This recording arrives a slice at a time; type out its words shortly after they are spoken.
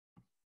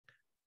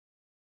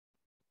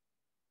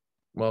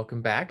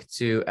Welcome back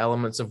to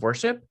Elements of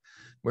Worship.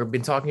 We've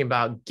been talking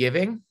about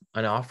giving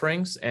and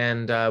offerings,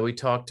 and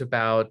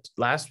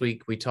last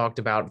week we talked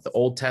about the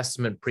Old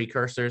Testament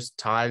precursors,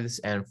 tithes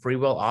and free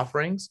will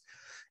offerings,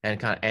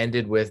 and kind of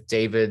ended with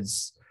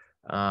David's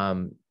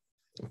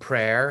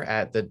prayer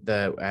at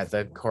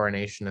the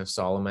coronation of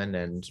Solomon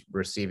and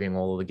receiving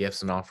all of the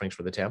gifts and offerings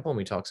for the temple. And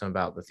we talked some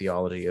about the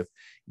theology of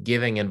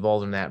giving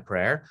involved in that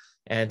prayer.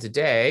 And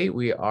today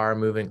we are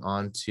moving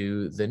on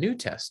to the New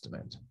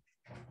Testament.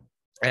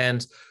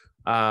 And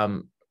as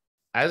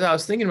I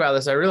was thinking about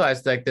this, I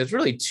realized that there's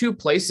really two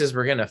places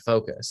we're going to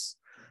focus,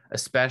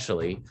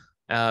 especially.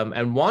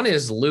 And one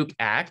is Luke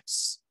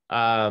Acts.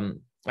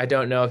 I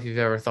don't know if you've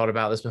ever thought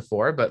about this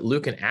before, but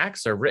Luke and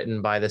Acts are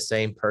written by the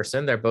same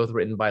person. They're both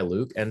written by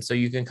Luke. And so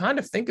you can kind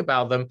of think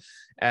about them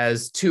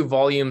as two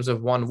volumes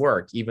of one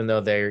work, even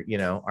though they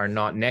are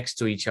not next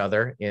to each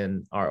other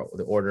in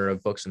the order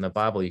of books in the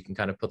Bible. You can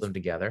kind of put them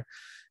together.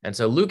 And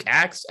so Luke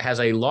Acts has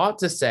a lot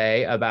to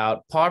say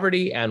about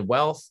poverty and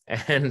wealth,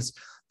 and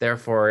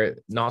therefore,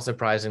 not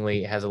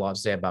surprisingly, has a lot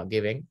to say about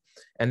giving.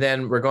 And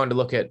then we're going to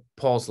look at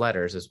Paul's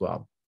letters as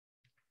well,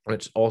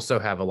 which also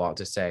have a lot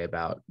to say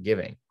about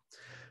giving.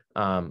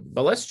 But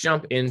let's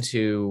jump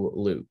into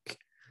Luke.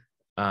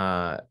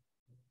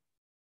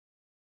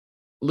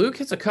 Luke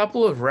has a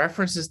couple of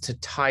references to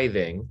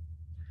tithing,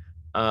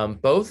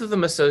 both of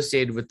them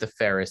associated with the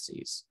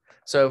Pharisees.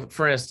 So,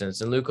 for instance,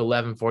 in Luke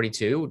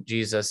 11:42,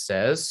 Jesus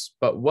says,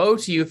 "But woe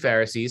to you,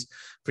 Pharisees,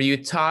 for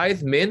you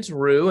tithe mint,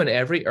 rue, and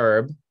every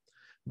herb,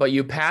 but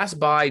you pass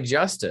by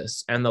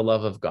justice and the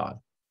love of God.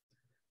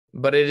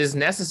 But it is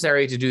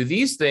necessary to do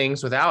these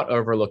things without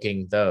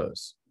overlooking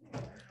those."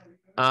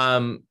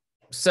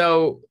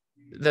 So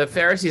the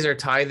Pharisees are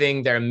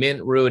tithing their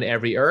mint, rue, and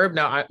every herb.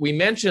 Now, we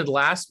mentioned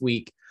last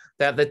week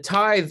that the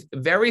tithe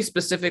very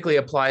specifically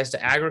applies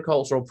to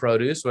agricultural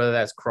produce, whether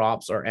that's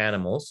crops or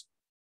animals.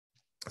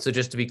 So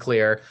just to be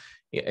clear,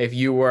 if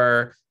you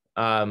were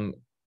being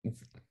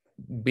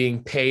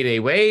paid a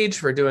wage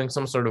for doing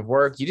some sort of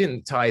work, you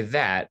didn't tithe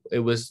that. It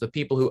was the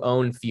people who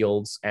own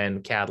fields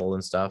and cattle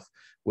and stuff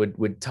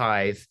would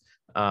tithe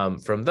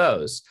from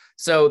those.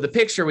 So the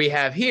picture we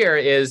have here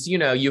is,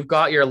 you've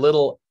got your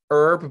little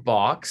herb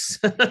box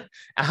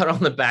out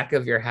on the back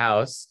of your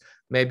house.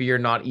 Maybe you're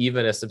not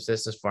even a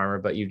subsistence farmer,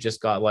 but you've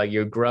just got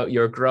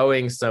you're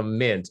growing some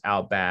mint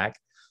out back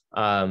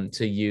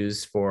to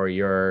use for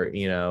your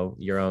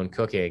own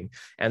cooking.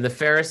 And the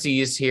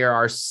Pharisees here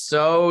are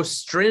so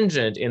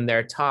stringent in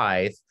their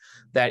tithe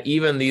that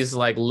even these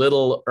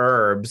little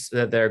herbs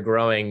that they're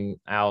growing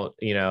out,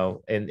 in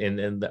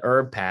the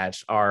herb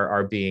patch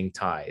are being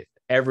tithed,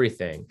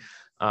 everything.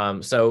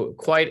 So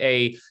quite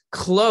a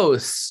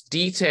close,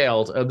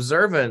 detailed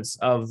observance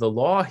of the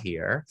law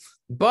here.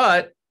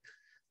 But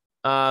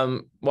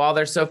while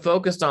they're so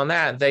focused on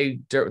that, they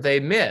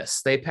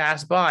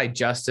pass by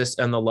justice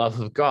and the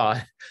love of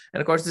God. And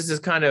of course, this is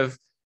kind of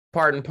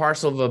part and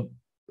parcel of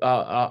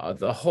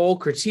the whole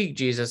critique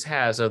Jesus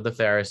has of the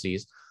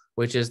Pharisees,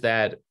 which is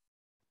that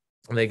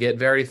they get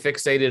very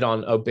fixated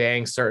on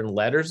obeying certain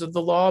letters of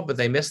the law, but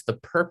they miss the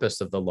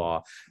purpose of the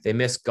law. They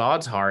miss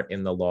God's heart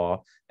in the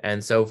law.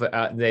 And so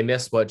they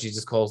miss what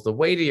Jesus calls the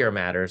weightier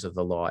matters of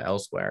the law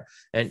elsewhere.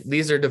 And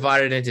these are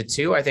divided into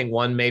two. I think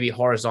one maybe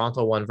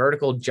horizontal, one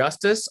vertical.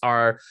 Justice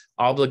are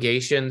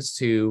obligations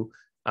to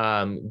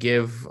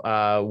give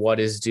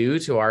what is due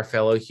to our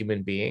fellow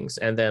human beings.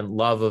 And then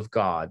love of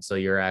God, so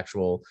your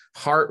actual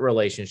heart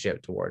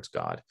relationship towards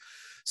God.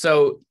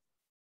 So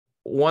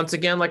once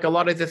again, like a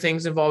lot of the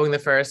things involving the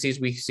Pharisees,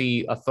 we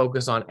see a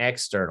focus on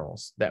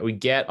externals, that we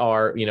get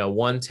our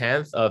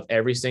 1/10 of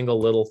every single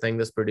little thing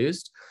that's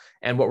produced.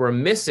 And what we're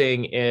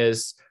missing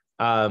is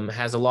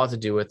has a lot to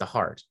do with the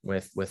heart,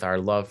 with our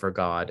love for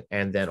God,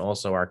 and then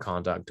also our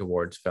conduct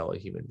towards fellow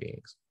human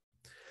beings.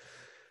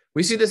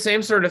 We see the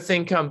same sort of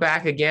thing come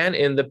back again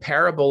in the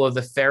parable of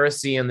the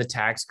Pharisee and the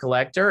tax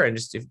collector. And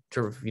just if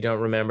you don't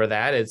remember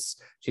that,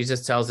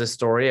 Jesus tells this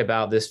story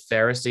about this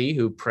Pharisee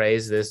who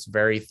prays this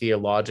very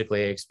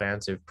theologically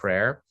expansive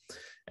prayer.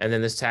 And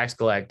then this tax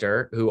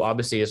collector, who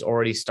obviously is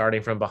already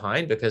starting from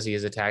behind because he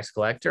is a tax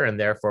collector and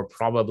therefore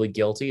probably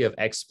guilty of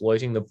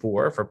exploiting the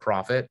poor for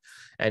profit.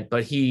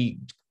 But he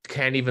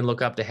can't even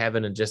look up to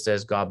heaven and just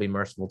says, "God, be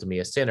merciful to me,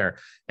 a sinner."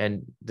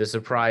 And the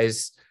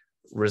surprise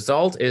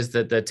result is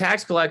that the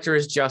tax collector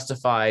is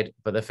justified,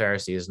 but the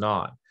Pharisee is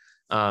not.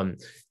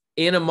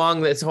 In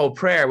among this whole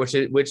prayer, which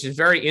is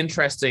very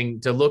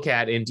interesting to look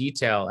at in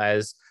detail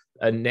as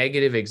a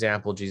negative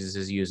example Jesus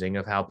is using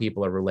of how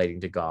people are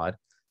relating to God.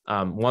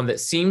 One that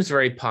seems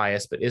very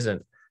pious, but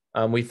isn't.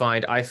 We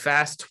find, "I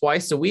fast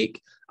twice a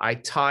week. I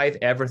tithe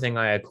everything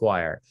I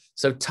acquire."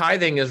 So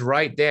tithing is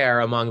right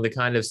there among the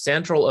kind of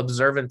central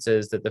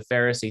observances that the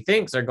Pharisee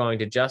thinks are going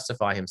to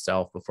justify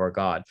himself before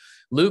God.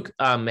 Luke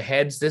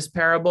heads this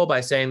parable by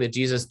saying that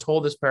Jesus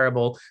told this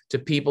parable to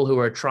people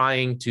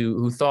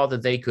who thought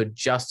that they could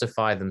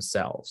justify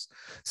themselves.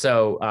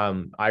 So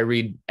I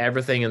read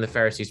everything in the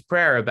Pharisee's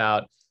prayer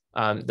about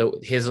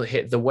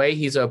The way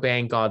he's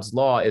obeying God's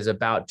law is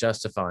about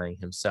justifying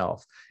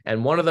himself.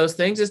 And one of those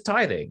things is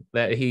tithing,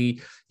 that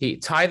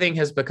tithing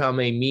has become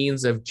a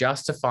means of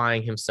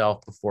justifying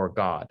himself before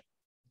God.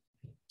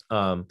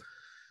 So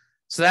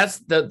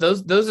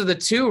those are the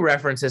two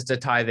references to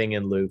tithing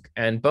in Luke,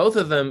 and both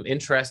of them,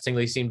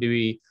 interestingly, seem to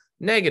be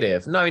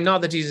negative. No, I mean,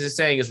 not that Jesus is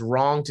saying it's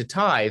wrong to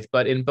tithe,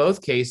 but in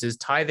both cases,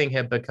 tithing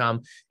had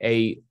become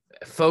a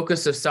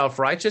focus of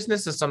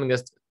self-righteousness, as something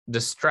that's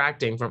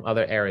distracting from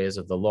other areas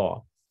of the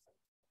law.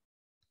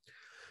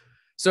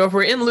 So if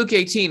we're in Luke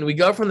 18, we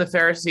go from the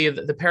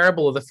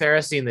parable of the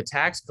Pharisee and the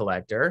tax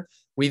collector.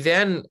 We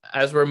then,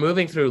 as we're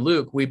moving through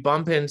Luke, we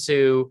bump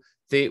into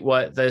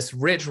this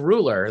rich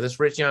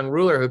young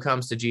ruler who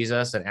comes to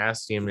Jesus and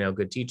asks him,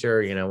 good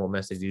teacher, what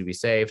must I do to be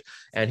saved?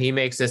 And he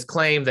makes this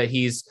claim that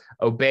he's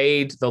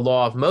obeyed the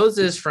law of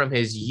Moses from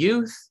his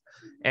youth.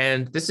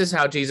 And this is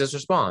how Jesus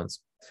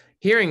responds.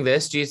 Hearing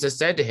this, Jesus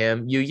said to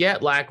him, "You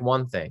yet lack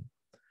one thing.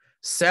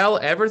 Sell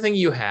everything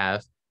you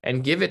have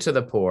and give it to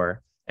the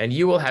poor, and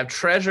you will have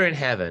treasure in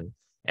heaven,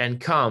 and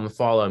come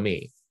follow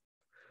me."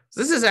 So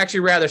this is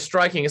actually rather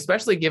striking,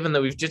 especially given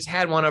that we've just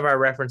had one of our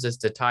references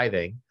to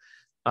tithing.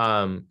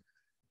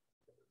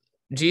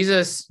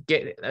 Jesus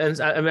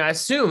I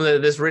assume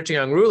that this rich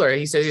young ruler,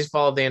 he says he's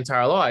followed the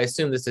entire law. I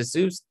assume this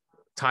assumes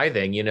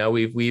tithing.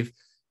 We've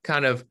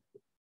kind of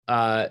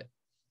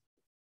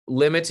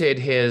limited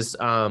his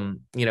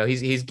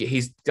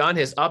he's done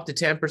his up to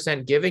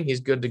 10% giving. He's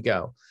good to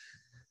go.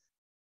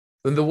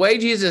 The way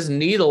Jesus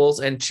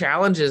needles and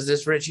challenges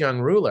this rich young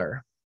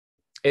ruler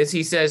is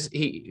he says,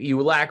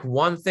 you lack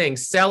one thing,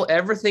 sell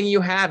everything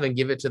you have and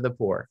give it to the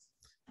poor.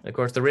 And of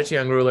course, the rich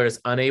young ruler is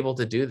unable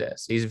to do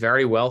this. He's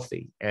very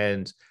wealthy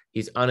and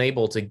he's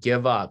unable to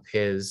give up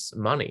his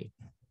money.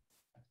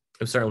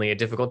 It's certainly a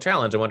difficult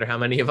challenge. I wonder how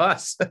many of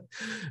us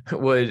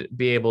would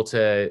be able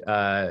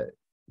to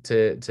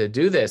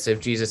do this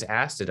if Jesus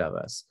asked it of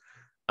us.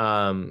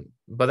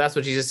 But that's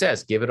what Jesus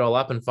says, give it all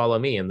up and follow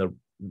me. And the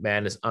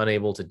man is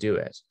unable to do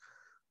it.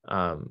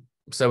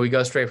 So we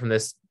go straight from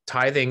this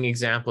tithing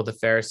example, the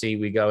Pharisee,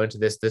 we go into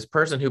this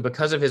person who,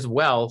 because of his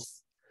wealth,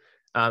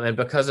 and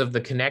because of the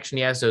connection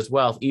he has to his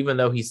wealth, even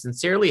though he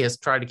sincerely has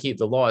tried to keep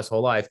the law his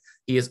whole life,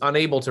 he is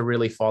unable to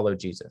really follow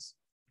Jesus.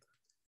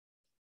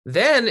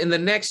 Then in the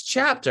next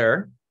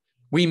chapter,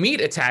 we meet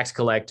a tax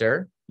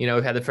collector.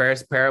 We've had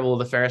the parable of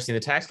the Pharisee and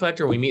the tax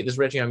collector. We meet this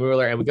rich young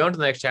ruler, and we go into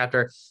the next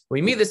chapter.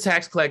 We meet this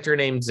tax collector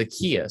named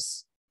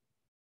Zacchaeus.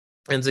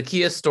 And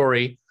Zacchaeus'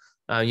 story,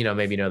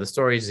 maybe the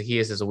story.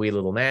 Zacchaeus is a wee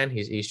little man.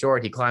 He's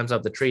short. He climbs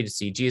up the tree to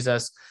see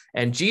Jesus.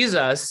 And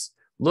Jesus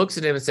looks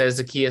at him and says,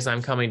 "Zacchaeus,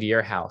 I'm coming to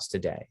your house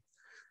today."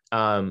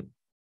 And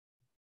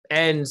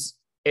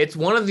it's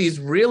one of these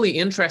really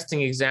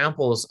interesting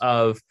examples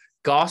of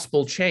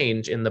gospel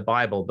change in the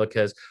Bible,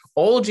 because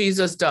all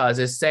Jesus does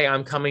is say,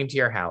 "I'm coming to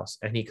your house."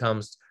 And he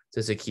comes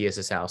to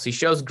Zacchaeus' house. He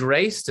shows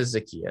grace to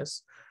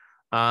Zacchaeus,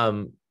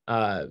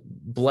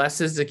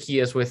 blesses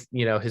Zacchaeus with,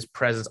 his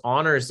presence,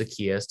 honors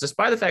Zacchaeus,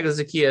 despite the fact that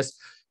Zacchaeus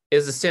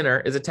is a sinner,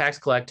 is a tax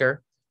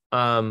collector.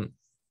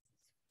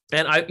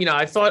 And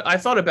I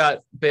thought about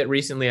a bit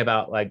recently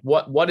about like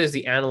what is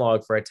the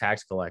analog for a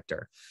tax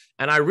collector,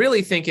 and I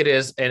really think it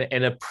is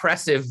an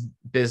oppressive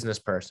business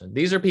person.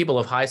 These are people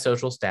of high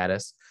social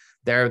status.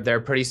 They're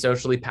pretty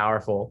socially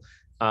powerful,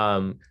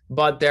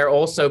 but they're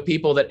also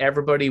people that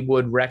everybody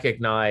would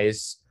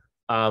recognize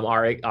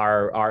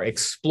are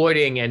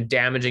exploiting and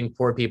damaging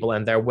poor people,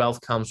 and their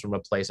wealth comes from a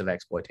place of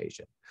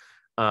exploitation.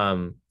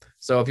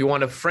 So if you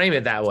want to frame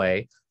it that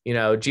way,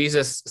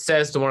 Jesus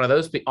says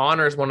to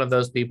honors one of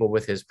those people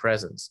with his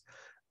presence.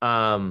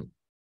 And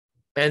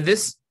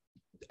this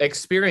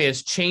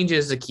experience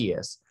changes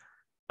Zacchaeus.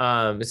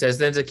 It says,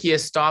 "Then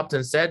Zacchaeus stopped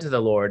and said to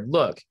the Lord,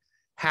 'Look,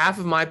 half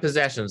of my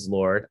possessions,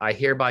 Lord, I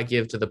hereby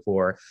give to the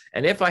poor.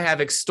 And if I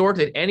have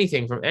extorted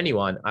anything from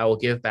anyone, I will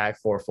give back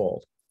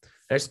fourfold.'"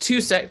 There's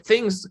two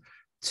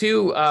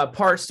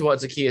parts to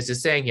what Zacchaeus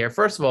is saying here.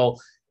 First of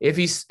all,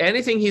 if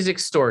anything he's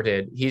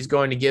extorted, he's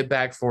going to give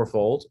back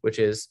fourfold, which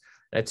is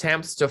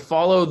attempts to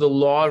follow the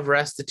law of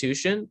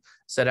restitution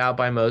set out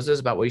by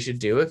Moses about what you should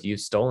do if you've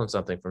stolen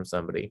something from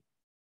somebody.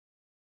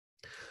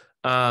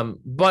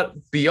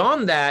 But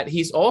beyond that,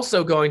 he's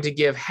also going to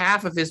give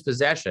half of his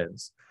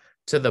possessions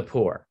to the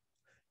poor.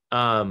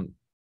 And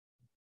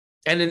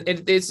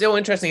it's so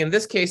interesting. In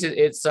this case,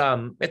 it's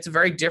a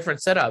very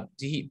different setup.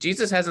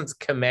 Jesus hasn't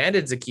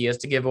commanded Zacchaeus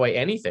to give away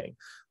anything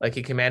like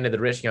he commanded the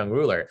rich young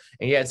ruler.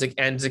 And yet,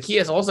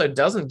 Zacchaeus also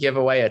doesn't give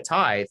away a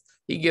tithe.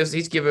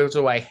 He's giving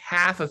away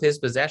half of his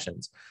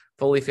possessions,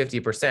 fully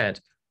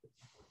 50%,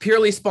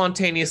 purely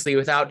spontaneously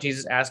without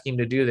Jesus asking him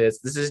to do this.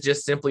 This is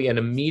just simply an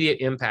immediate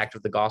impact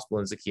of the gospel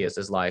in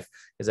Zacchaeus' life,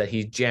 is that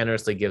he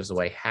generously gives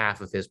away half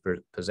of his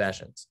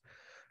possessions.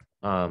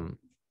 Well,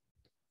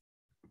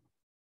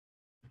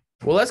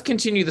 let's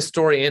continue the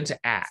story into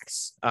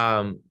Acts,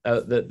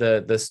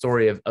 the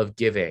story of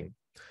giving,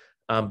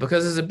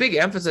 because there's a big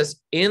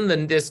emphasis in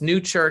this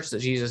new church that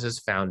Jesus has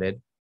founded.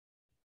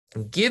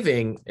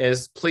 Giving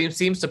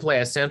seems to play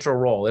a central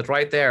role. It's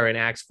right there in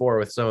Acts 4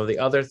 with some of the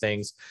other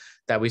things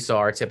that we saw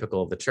are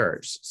typical of the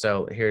church.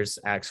 So here's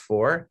Acts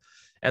 4.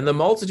 And the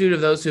multitude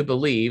of those who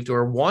believed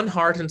were one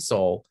heart and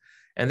soul,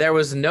 and there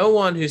was no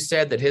one who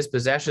said that his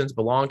possessions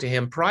belonged to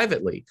him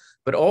privately,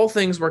 but all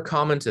things were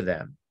common to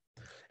them.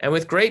 And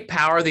with great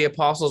power the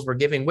apostles were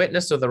giving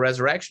witness of the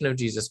resurrection of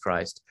Jesus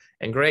Christ,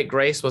 and great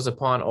grace was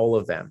upon all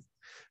of them.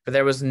 For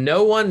there was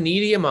no one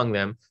needy among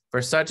them,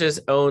 for such as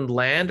owned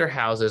land or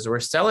houses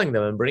were selling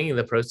them and bringing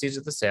the proceeds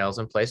of the sales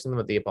and placing them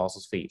at the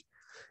apostles' feet.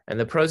 And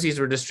the proceeds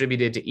were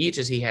distributed to each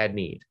as he had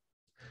need.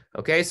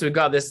 Okay, so we've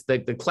got this,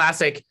 the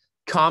classic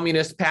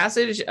communist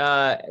passage.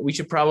 We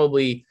should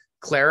probably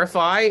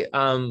clarify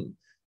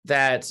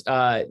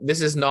that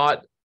this is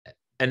not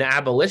an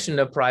abolition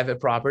of private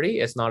property.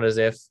 It's not as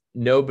if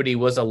nobody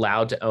was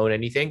allowed to own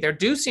anything. There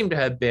do seem to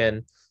have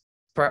been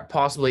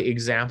possibly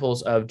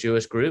examples of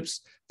Jewish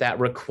groups that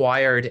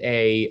required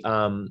a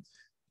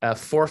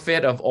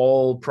forfeit of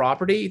all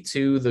property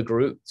to the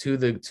group, to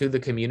the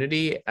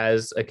community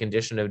as a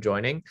condition of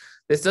joining.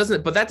 But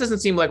that doesn't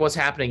seem like what's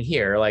happening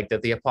here. Like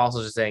that the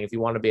apostles are saying, if you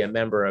want to be a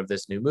member of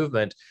this new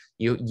movement,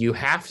 you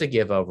have to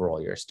give over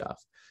all your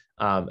stuff.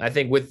 I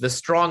think with the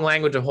strong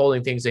language of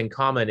holding things in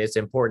common, it's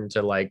important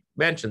to like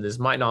mention this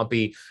might not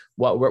be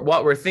what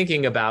we're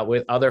thinking about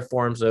with other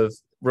forms of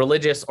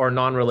religious or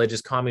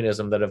non-religious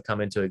communism that have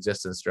come into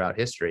existence throughout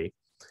history.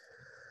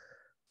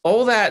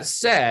 All that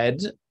said,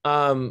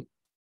 and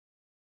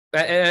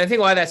I think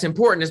why that's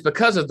important is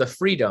because of the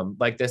freedom,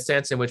 like the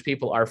sense in which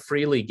people are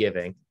freely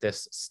giving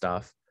this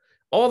stuff.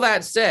 All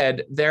that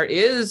said, there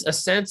is a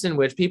sense in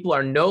which people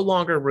are no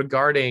longer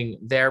regarding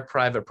their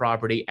private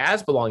property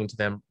as belonging to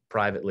them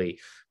privately,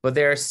 but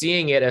they're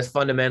seeing it as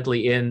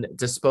fundamentally in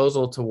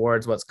disposal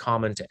towards what's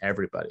common to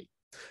everybody.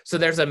 So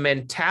there's a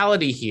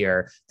mentality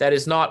here that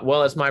is not,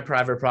 well, it's my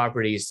private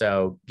property,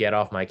 so get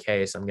off my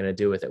case. I'm going to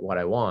do with it what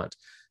I want.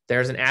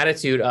 There's an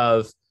attitude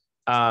of,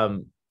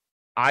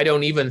 I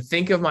don't even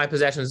think of my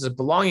possessions as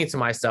belonging to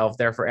myself,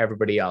 they're for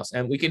everybody else.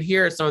 And we can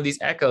hear some of these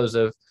echoes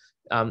of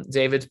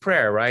David's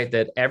prayer, right?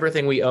 That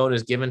everything we own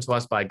is given to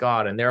us by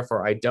God, and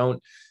therefore I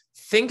don't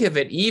think of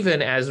it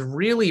even as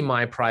really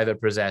my private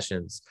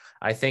possessions.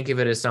 I think of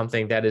it as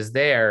something that is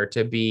there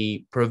to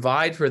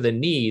provide for the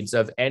needs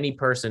of any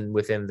person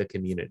within the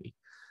community.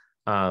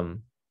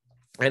 And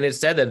it's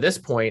said at this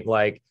point,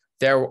 like,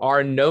 there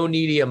are no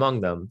needy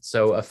among them.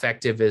 So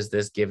effective is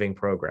this giving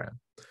program.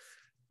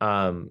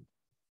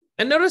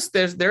 And notice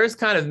there is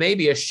kind of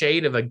maybe a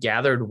shade of a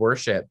gathered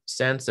worship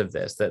sense of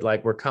this, that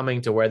like we're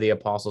coming to where the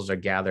apostles are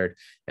gathered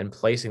and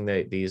placing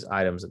these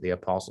items at the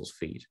apostles'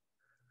 feet.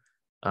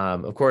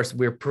 Of course,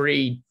 we're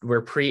pre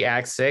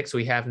Acts 6.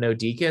 We have no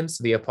deacons.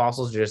 So the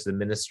apostles are just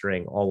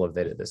administering all of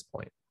it at this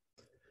point.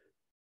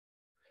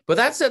 But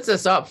that sets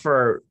us up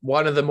for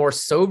one of the more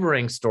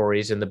sobering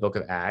stories in the book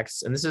of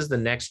Acts. And this is the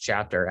next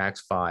chapter,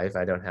 Acts 5.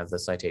 I don't have the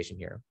citation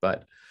here,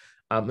 but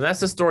and that's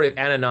the story of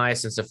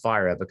Ananias and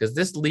Sapphira, because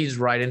this leads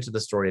right into the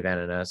story of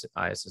Ananias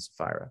and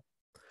Sapphira.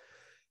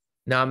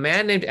 Now, a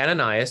man named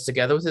Ananias,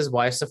 together with his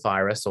wife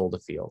Sapphira, sold a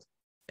field,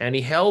 and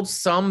he held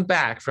some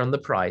back from the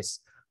price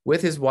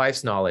with his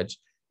wife's knowledge,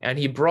 and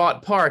he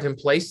brought part and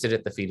placed it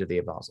at the feet of the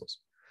apostles.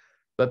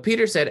 But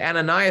Peter said,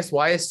 Ananias,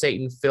 why has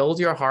Satan filled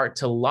your heart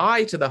to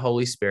lie to the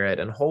Holy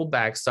Spirit and hold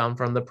back some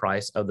from the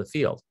price of the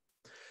field?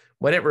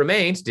 When it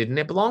remained, didn't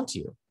it belong to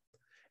you?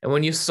 And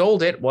when you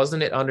sold it,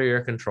 wasn't it under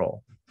your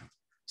control?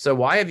 So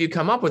why have you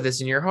come up with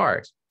this in your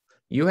heart?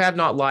 You have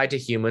not lied to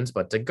humans,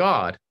 but to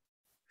God.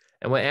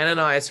 And when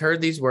Ananias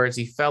heard these words,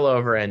 he fell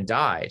over and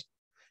died,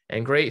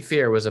 and great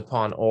fear was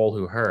upon all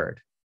who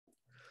heard.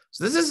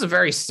 So this is a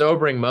very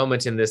sobering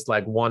moment in this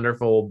like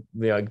wonderful,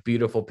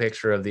 beautiful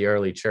picture of the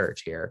early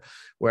church here,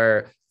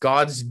 where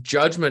God's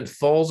judgment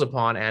falls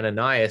upon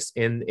Ananias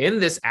in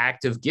this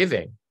act of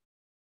giving.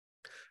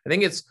 I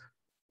think it's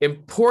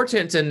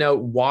important to note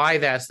why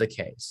that's the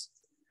case.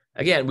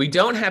 Again, we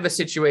don't have a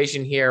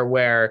situation here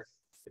where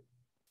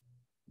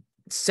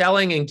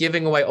selling and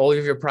giving away all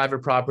of your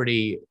private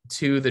property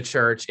to the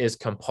church is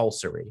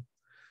compulsory.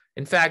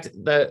 In fact,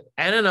 the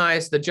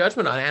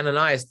judgment on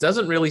Ananias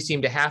doesn't really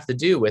seem to have to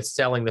do with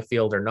selling the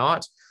field or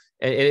not.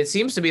 And it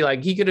seems to be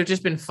like he could have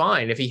just been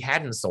fine if he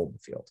hadn't sold the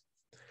field.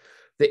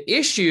 The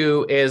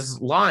issue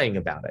is lying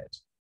about it.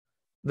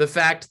 The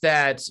fact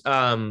that,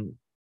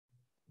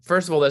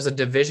 first of all, there's a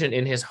division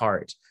in his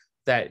heart,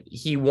 that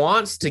he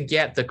wants to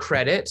get the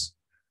credit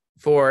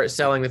for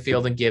selling the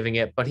field and giving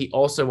it, but he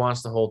also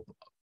wants to hold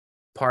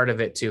part of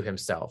it to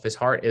himself. His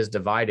heart is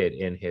divided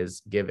in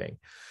his giving.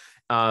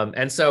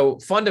 And so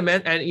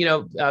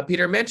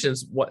Peter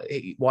mentions,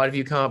 why have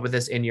you come up with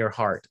this in your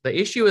heart? The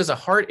issue is a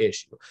heart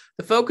issue.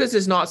 The focus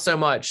is not so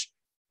much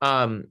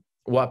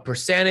what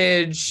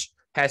percentage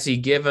has he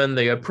given,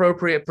 the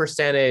appropriate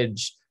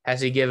percentage, has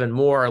he given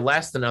more or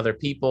less than other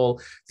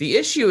people? The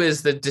issue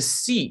is the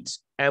deceit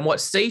and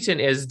what Satan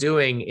is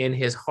doing in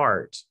his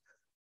heart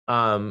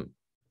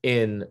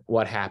in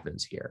what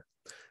happens here.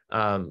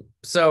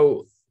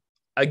 So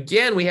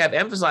again, we have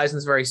emphasized in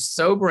this very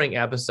sobering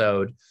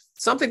episode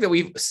something that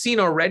we've seen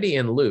already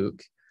in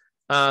Luke,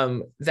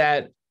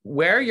 that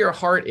where your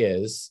heart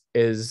is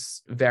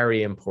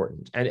very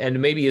important,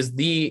 and maybe is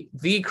the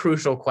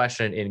crucial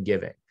question in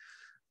giving.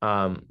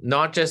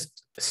 Not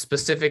just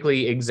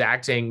specifically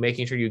exacting,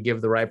 making sure you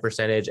give the right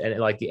percentage and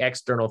like the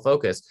external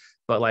focus,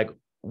 but like,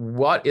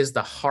 what is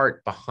the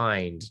heart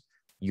behind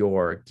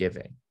your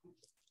giving?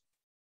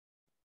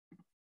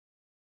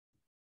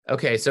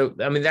 Okay, so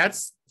I mean,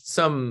 that's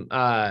some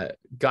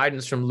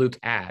guidance from Luke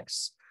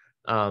Acts.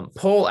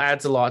 Paul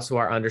adds a lot to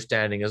our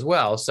understanding as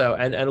well. So,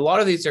 and a lot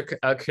of these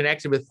are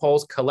connected with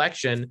Paul's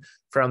collection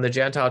from the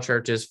Gentile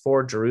churches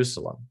for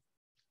Jerusalem.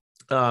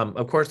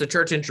 Of course, the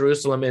church in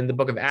Jerusalem in the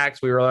book of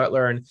Acts, we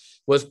learn,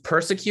 was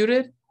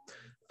persecuted.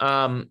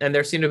 And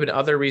there seem to have been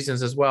other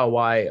reasons as well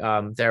why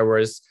there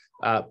was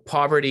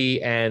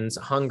poverty and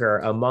hunger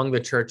among the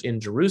church in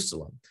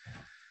Jerusalem.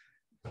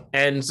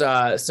 And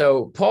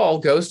so Paul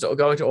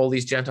going to all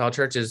these Gentile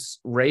churches,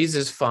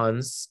 raises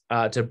funds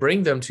to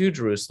bring them to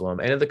Jerusalem.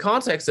 And in the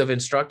context of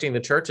instructing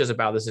the churches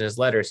about this in his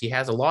letters, he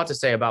has a lot to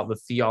say about the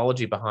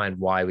theology behind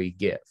why we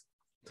give.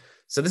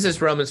 So this is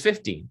Romans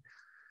 15.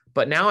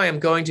 But now I am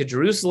going to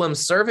Jerusalem,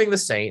 serving the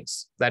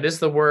saints. That is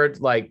the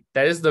word, like,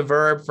 that is the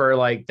verb for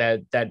like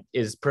that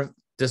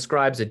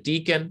describes a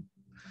deacon.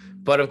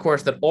 But of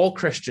course, that all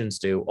Christians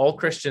do. All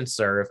Christians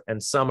serve,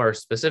 and some are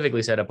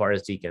specifically set apart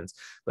as deacons.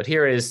 But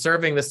here it is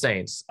serving the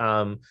saints.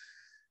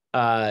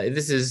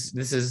 This is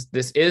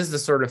the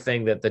sort of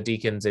thing that the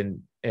deacons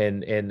in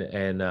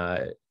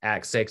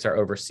Acts 6 are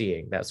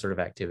overseeing, that sort of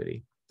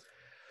activity.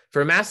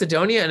 For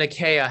Macedonia and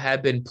Achaia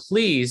had been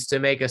pleased to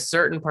make a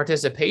certain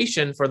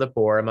participation for the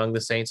poor among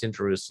the saints in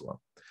Jerusalem.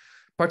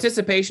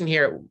 Participation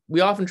here, we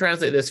often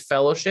translate this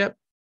fellowship.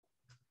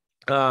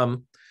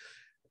 We'll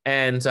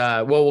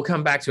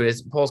come back to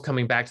it. Paul's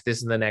coming back to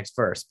this in the next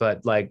verse,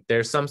 but like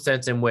there's some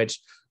sense in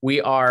which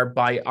we are,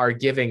 by our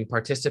giving,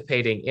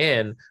 participating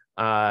in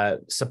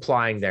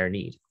supplying their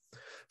need.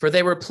 For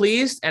they were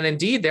pleased, and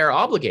indeed they're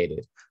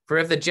obligated. For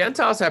if the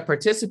Gentiles have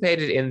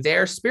participated in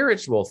their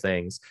spiritual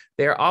things,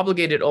 they are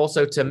obligated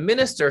also to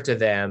minister to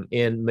them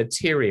in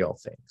material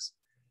things.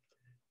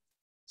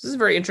 This is a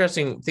very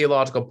interesting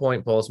theological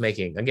point Paul's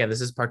making. Again,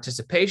 this is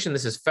participation,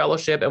 this is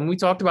fellowship. And we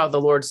talked about the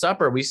Lord's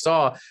Supper. We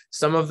saw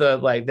some of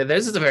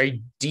this is a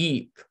very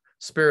deep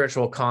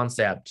spiritual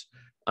concept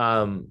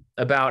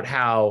about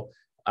how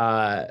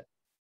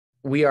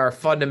we are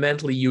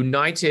fundamentally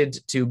united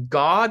to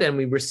God, and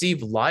we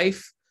receive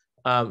life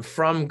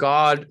from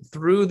God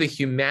through the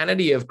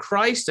humanity of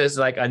Christ as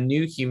like a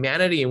new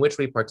humanity in which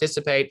we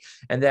participate.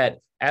 And that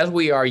as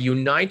we are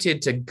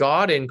united to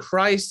God in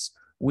Christ,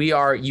 we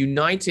are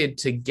united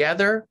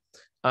together.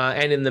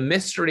 And in the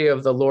mystery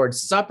of the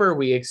Lord's Supper,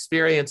 we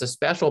experience a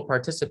special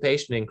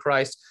participation in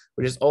Christ,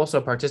 which is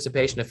also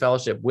participation of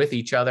fellowship with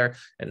each other.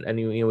 And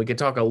we could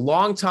talk a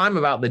long time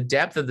about the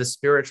depth of the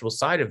spiritual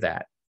side of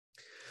that.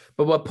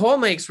 But what Paul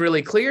makes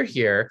really clear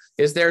here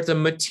is there's a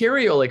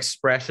material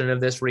expression of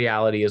this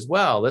reality as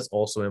well. That's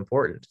also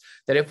important.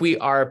 That if we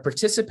are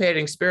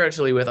participating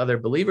spiritually with other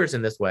believers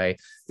in this way,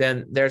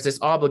 then there's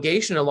this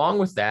obligation along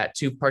with that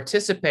to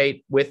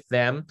participate with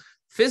them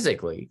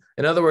physically.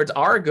 In other words,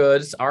 our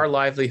goods, our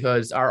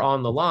livelihoods are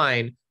on the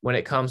line when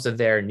it comes to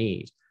their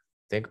need.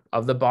 Think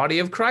of the body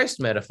of Christ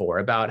metaphor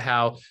about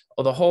how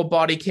the whole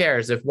body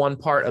cares if one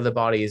part of the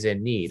body is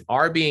in need.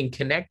 Our being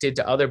connected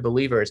to other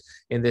believers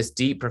in this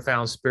deep,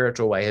 profound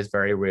spiritual way has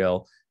very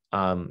real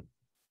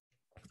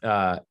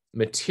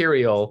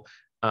material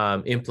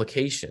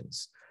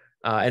implications.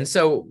 And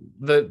so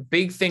the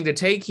big thing to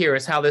take here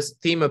is how this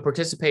theme of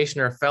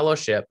participation or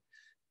fellowship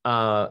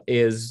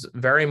is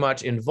very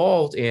much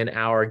involved in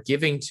our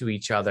giving to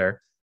each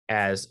other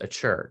as a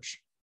church.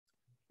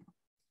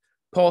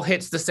 Paul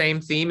hits the same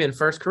theme in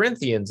 1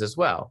 Corinthians as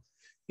well.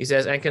 He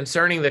says, and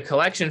concerning the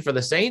collection for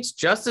the saints,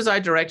 just as I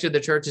directed the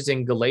churches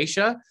in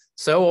Galatia,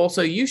 so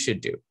also you should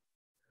do.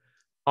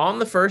 On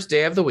the first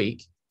day of the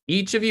week,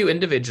 each of you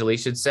individually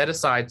should set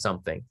aside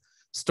something,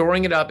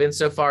 storing it up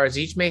insofar as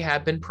each may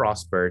have been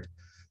prospered,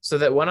 so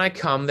that when I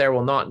come, there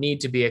will not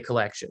need to be a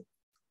collection.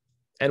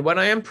 And when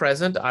I am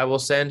present, I will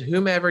send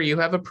whomever you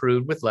have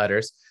approved with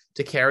letters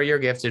to carry your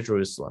gift to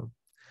Jerusalem.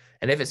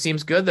 And if it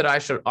seems good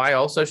that I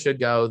also should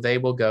go, they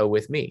will go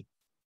with me.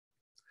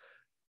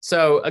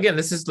 So again,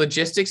 this is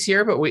logistics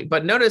here,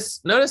 but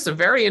notice a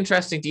very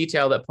interesting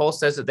detail that Paul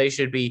says that they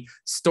should be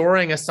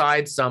storing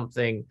aside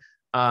something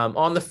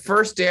on the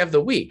first day of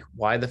the week.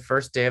 Why the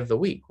first day of the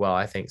week? Well,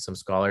 I think some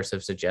scholars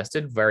have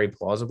suggested very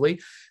plausibly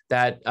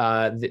that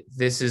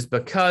this is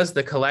because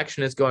the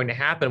collection is going to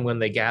happen when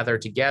they gather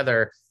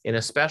together in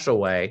a special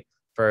way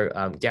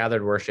for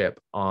gathered worship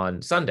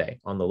on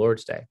Sunday, on the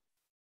Lord's Day.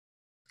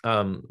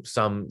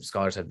 Some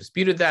scholars have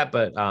disputed that,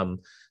 but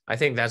I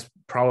think that's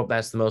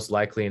the most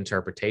likely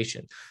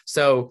interpretation.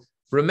 So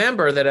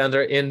remember that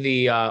in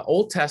the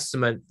Old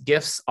Testament,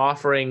 gifts,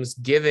 offerings,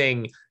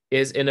 giving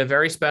is in a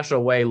very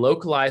special way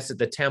localized at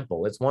the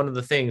temple. It's one of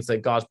the things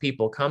that God's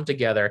people come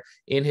together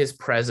in his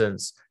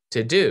presence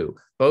to do,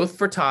 both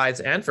for tithes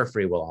and for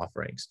free will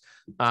offerings.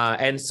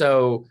 And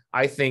so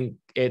I think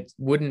it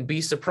wouldn't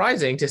be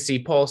surprising to see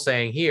Paul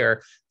saying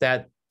here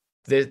that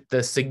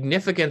the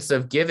significance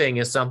of giving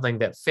is something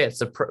that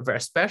fits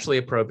especially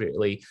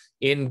appropriately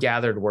in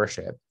gathered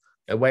worship,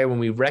 a way when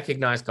we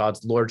recognize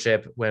God's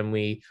lordship, when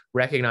we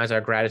recognize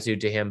our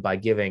gratitude to him by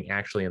giving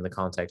actually in the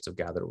context of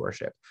gathered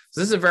worship.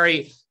 So this is a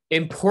very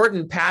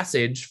important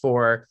passage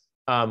for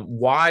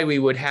why we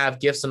would have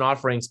gifts and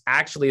offerings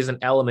actually as an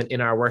element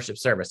in our worship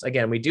service.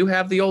 Again, we do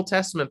have the Old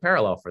Testament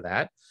parallel for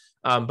that,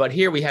 but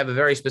here we have a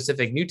very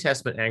specific New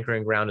Testament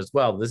anchoring ground as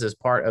well. This is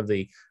part of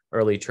the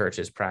early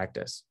church's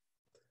practice.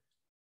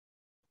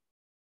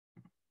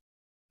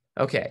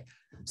 Okay,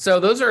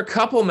 so those are a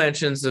couple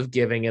mentions of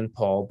giving in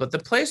Paul, but the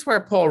place where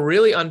Paul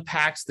really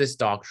unpacks this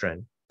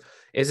doctrine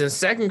is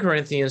in 2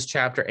 Corinthians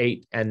chapter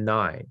 8 and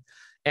 9.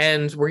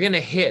 And we're going to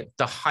hit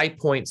the high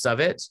points of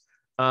it.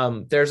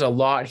 There's a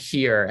lot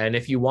here. And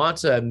if you want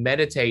to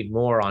meditate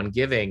more on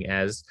giving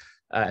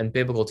and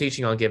biblical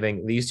teaching on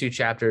giving, these two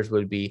chapters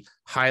would be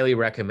highly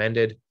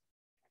recommended.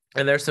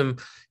 And there's some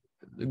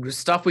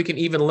stuff we can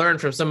even learn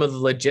from some of the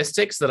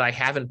logistics that I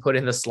haven't put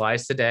in the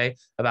slides today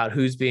about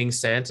who's being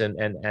sent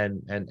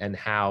and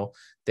how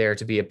they're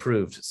to be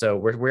approved. So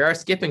we are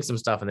skipping some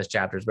stuff in this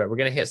chapters, but we're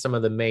going to hit some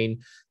of the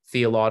main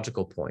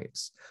theological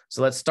points.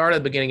 So let's start at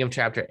the beginning of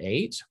chapter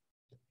 8.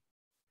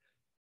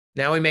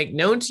 Now we make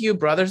known to you,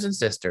 brothers and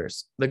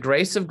sisters, the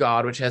grace of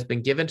God which has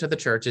been given to the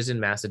churches in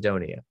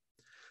Macedonia,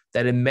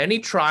 that in many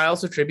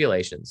trials of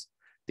tribulations,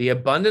 the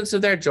abundance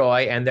of their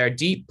joy and their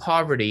deep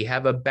poverty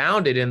have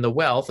abounded in the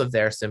wealth of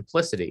their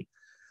simplicity.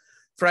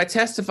 For I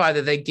testify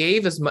that they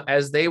gave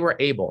as they were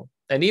able,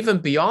 and even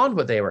beyond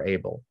what they were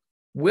able,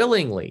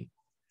 willingly,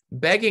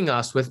 begging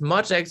us with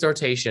much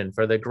exhortation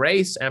for the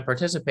grace and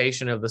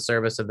participation of the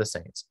service of the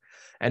saints,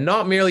 and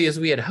not merely as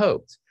we had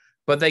hoped,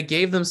 but they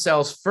gave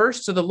themselves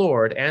first to the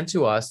Lord and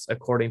to us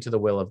according to the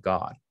will of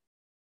God.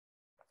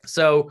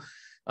 So,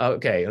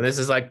 okay, and this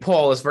is like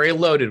Paul is very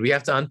loaded. We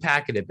have to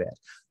unpack it a bit.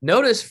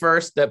 Notice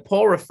first that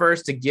Paul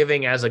refers to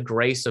giving as a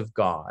grace of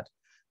God,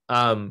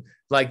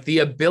 like the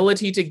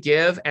ability to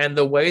give and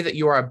the way that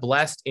you are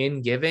blessed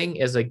in giving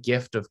is a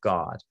gift of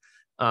God.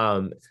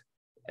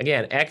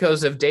 Again,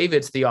 echoes of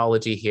David's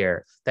theology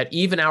here, that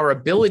even our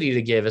ability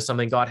to give is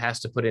something God has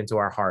to put into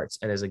our hearts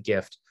and is a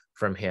gift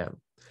from him.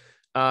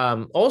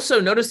 Also,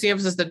 notice the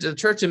emphasis that the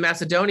church in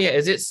Macedonia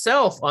is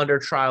itself under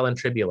trial and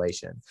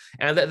tribulation,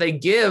 and that they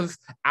give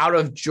out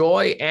of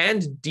joy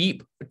and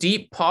deep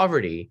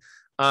poverty,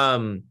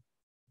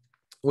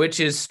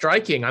 which is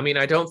striking. I mean,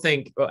 I don't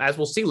think, as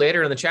we'll see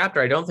later in the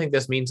chapter, I don't think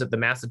this means that the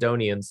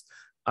Macedonians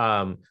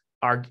are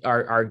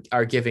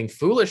giving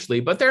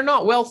foolishly, but they're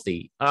not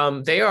wealthy.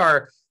 And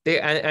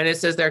it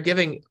says they're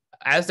giving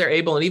as they're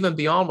able and even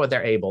beyond what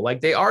they're able.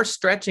 Like they are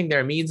stretching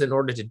their means in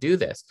order to do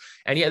this.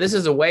 And yet this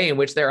is a way in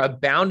which they're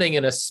abounding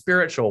in a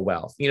spiritual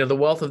wealth, the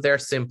wealth of their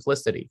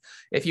simplicity.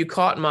 If you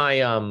caught my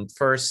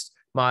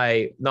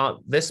not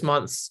this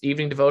month's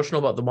evening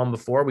devotional, but the one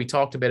before, we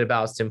talked a bit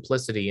about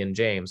simplicity in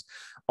James.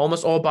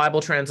 Almost all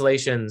Bible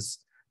translations,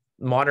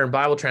 modern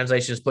Bible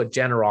translations, put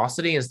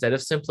generosity instead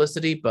of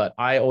simplicity, but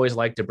I always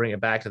like to bring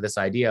it back to this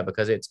idea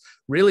because it's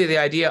really the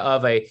idea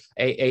of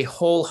a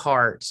whole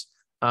heart,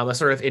 a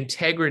sort of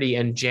integrity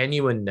and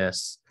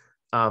genuineness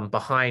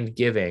behind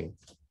giving.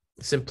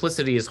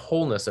 Simplicity is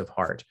wholeness of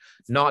heart,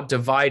 not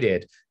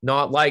divided,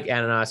 not like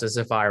Ananias and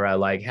Sapphira,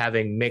 like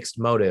having mixed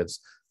motives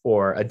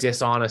or a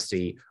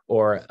dishonesty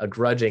or a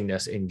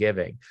grudgingness in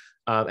giving.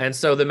 And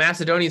so the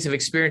Macedonians have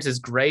experienced this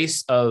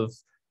grace of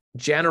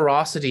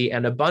generosity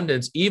and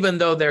abundance, even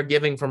though they're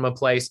giving from a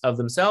place of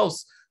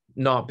themselves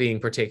not being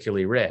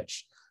particularly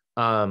rich.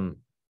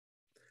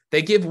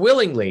 They give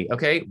willingly,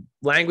 okay?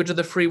 Language of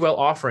the free will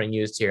offering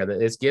used here,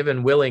 that it's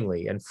given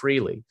willingly and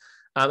freely.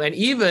 And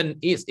even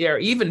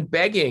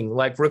begging,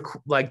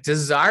 like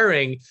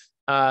desiring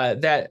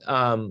that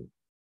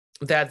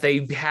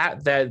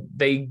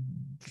they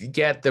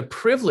get the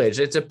privilege.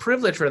 It's a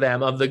privilege for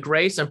them of the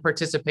grace and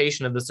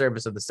participation of the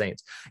service of the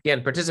saints.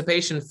 Again,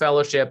 participation,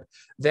 fellowship,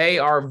 they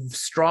are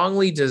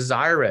strongly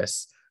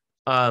desirous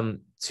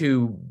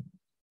to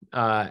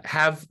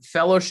have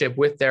fellowship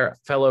with their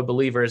fellow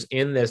believers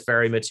in this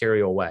very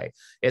material way.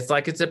 It's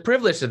like it's a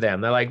privilege to them.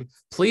 They're like,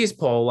 please,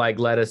 Paul, like,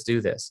 let us do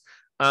this.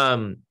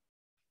 So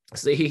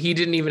he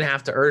didn't even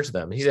have to urge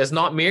them. He says,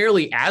 not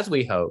merely as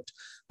we hoped,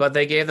 but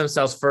they gave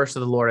themselves first to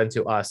the Lord and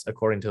to us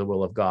according to the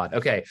will of God.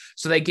 Okay,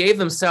 so they gave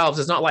themselves.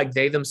 It's not like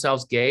they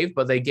themselves gave,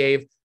 but they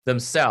gave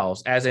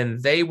themselves, as in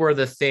they were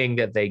the thing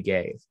that they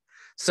gave.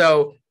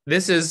 So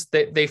this is,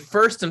 they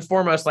first and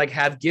foremost like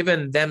have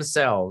given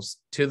themselves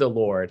to the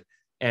Lord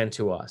and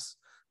to us.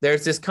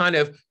 There's this kind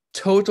of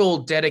total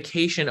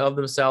dedication of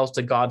themselves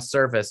to God's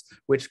service,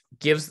 which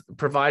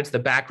provides the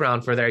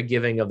background for their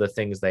giving of the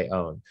things they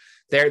own.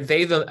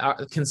 They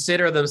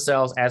consider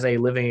themselves as a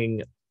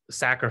living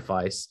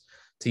sacrifice,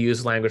 to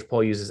use language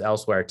Paul uses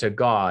elsewhere, to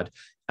God.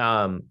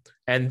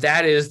 And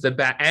that is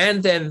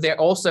and then they're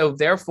also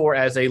therefore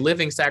as a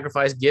living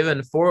sacrifice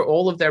given for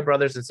all of their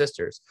brothers and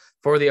sisters,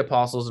 for the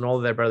apostles and all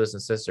of their brothers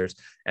and sisters.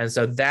 And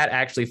so that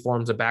actually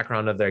forms a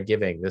background of their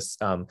giving.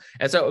 And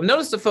so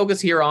notice the focus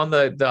here on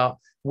the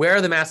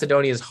where the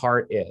Macedonians'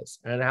 heart is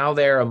and how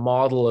they're a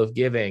model of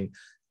giving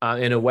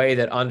in a way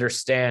that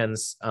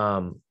understands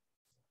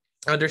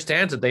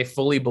that they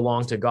fully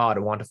belong to God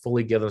and want to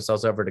fully give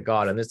themselves over to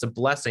God. And it's a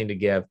blessing to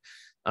give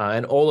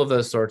and all of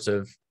those sorts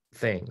of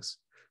things.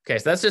 Okay,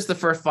 so that's just the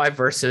first 5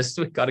 verses.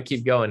 We've got to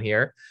keep going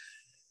here.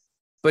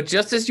 But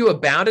just as you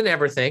abound in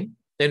everything,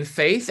 in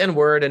faith and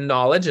word and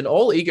knowledge and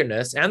all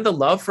eagerness and the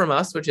love from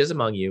us which is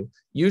among you,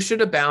 you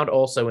should abound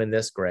also in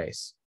this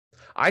grace.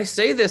 I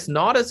say this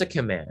not as a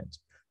command,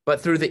 but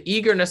through the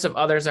eagerness of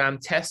others, I am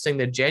testing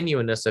the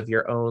genuineness of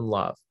your own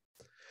love.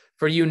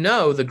 For you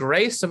know the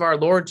grace of our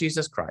Lord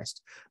Jesus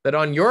Christ, that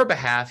on your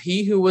behalf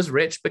he who was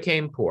rich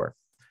became poor,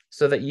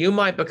 so that you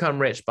might become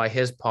rich by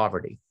his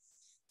poverty.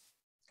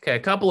 Okay, a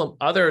couple of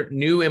other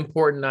new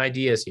important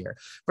ideas here.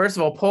 First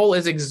of all, Paul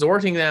is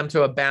exhorting them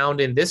to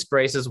abound in this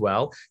grace as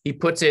well. He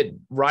puts it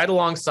right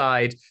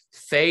alongside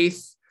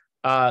faith,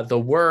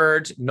 the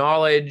word,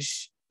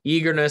 knowledge,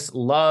 eagerness,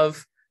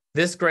 love.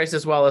 This grace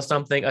as well as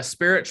something, a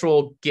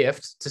spiritual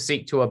gift to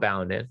seek to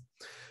abound in.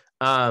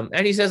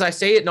 And he says, I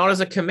say it not as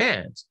a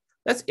command.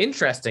 That's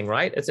interesting,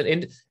 right? It's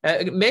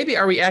maybe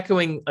are we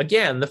echoing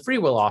again the free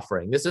will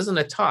offering? This isn't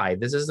a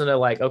tithe. This isn't a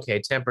like, okay,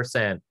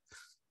 10%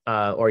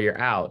 or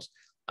you're out.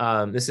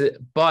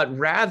 But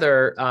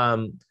rather,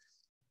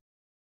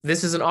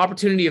 this is an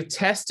opportunity of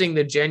testing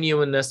the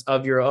genuineness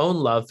of your own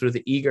love through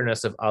the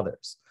eagerness of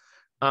others.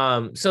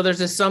 So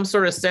there's some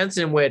sort of sense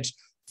in which,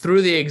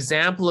 through the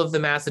example of the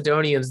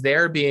Macedonians,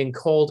 they're being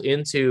called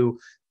into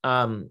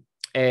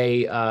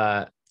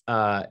a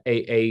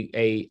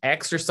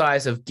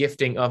exercise of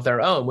gifting of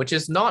their own, which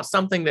is not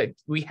something that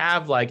we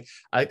have like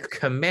a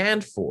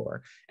command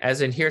for,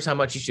 as in here's how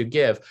much you should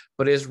give,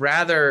 but is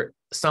rather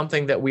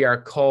something that we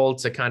are called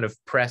to kind of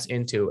press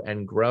into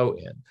and grow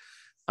in.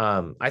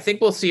 I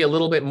think we'll see a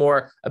little bit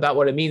more about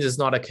what it means is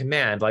not a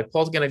command. Like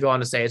Paul's going to go on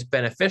to say it's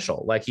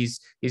beneficial. Like he's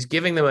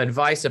giving them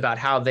advice about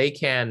how they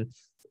can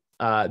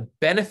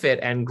benefit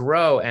and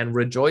grow and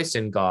rejoice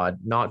in God,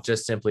 not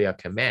just simply a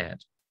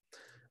command.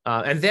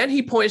 And then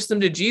he points them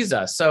to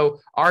Jesus. So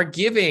our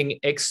giving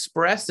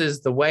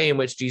expresses the way in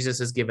which Jesus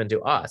is given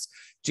to us.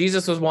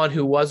 Jesus was one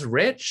who was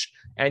rich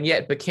and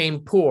yet became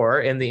poor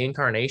in the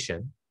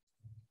incarnation,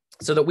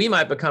 so that we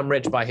might become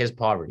rich by his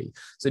poverty.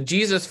 So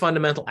Jesus'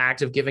 fundamental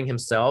act of giving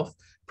himself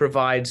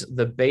provides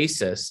the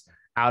basis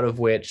out of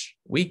which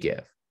we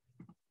give.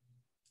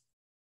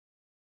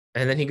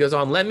 And then he goes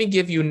on, let me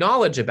give you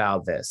knowledge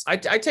about this. I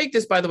take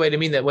this, by the way, to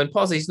mean that when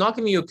Paul says he's not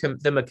giving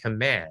them a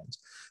command,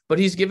 but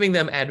he's giving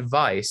them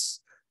advice.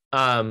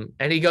 And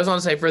he goes on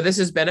to say, for this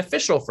is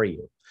beneficial for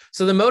you.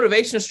 So the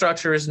motivation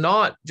structure is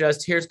not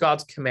just here's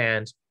God's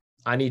command,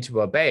 I need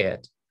to obey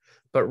it,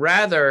 but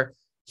rather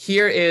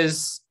here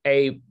is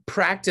a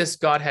practice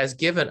God has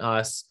given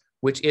us,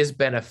 which is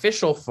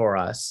beneficial for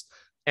us.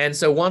 And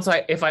so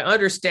if I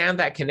understand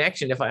that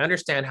connection, if I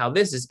understand how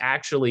this is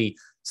actually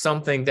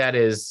something that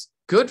is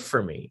good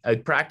for me, a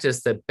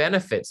practice that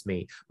benefits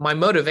me, my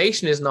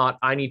motivation is not,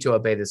 I need to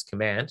obey this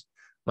command.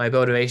 My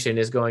motivation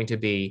is going to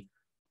be,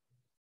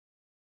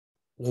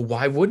 well,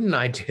 why wouldn't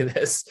I do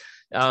this?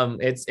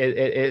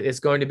 It's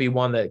going to be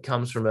one that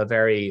comes from a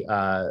very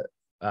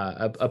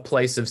a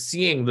place of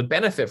seeing the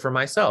benefit for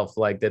myself,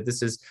 like that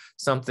this is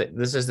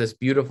this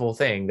beautiful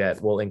thing that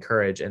will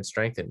encourage and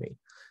strengthen me.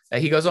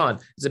 He goes on,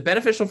 is it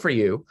beneficial for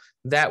you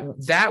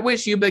that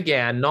which you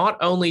began not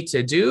only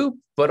to do,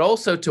 but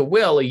also to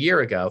will a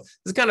year ago?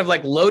 This is kind of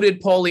like loaded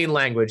Pauline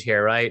language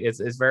here, right?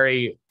 It's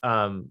very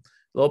a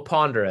little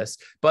ponderous,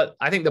 but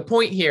I think the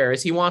point here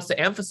is he wants to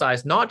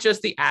emphasize not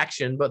just the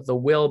action, but the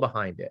will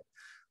behind it.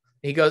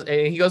 He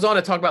goes on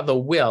to talk about the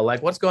will,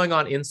 like what's going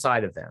on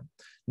inside of them.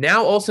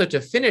 Now also to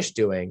finish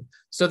doing,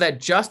 so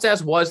that just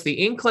as was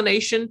the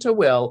inclination to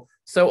will,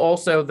 so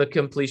also the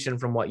completion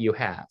from what you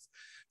have.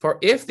 For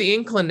if the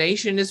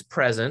inclination is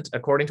present,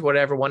 according to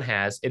whatever one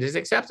has, it is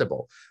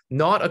acceptable,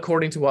 not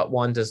according to what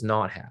one does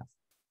not have.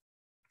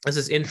 This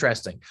is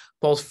interesting.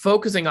 Paul's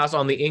focusing us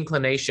on the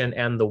inclination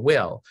and the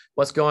will,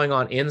 what's going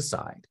on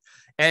inside.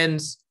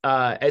 And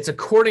it's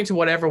according to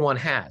whatever one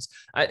has.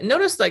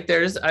 Notice like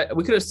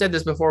we could have said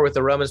this before with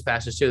the Romans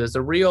passage too, there's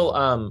a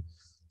real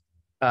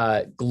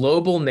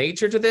global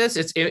nature to this.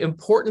 It's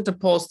important to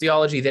Paul's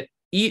theology that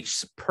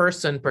each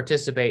person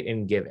participate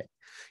in giving.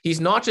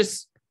 He's not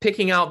just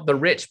picking out the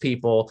rich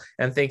people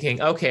and thinking,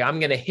 okay, I'm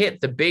going to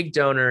hit the big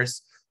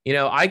donors. You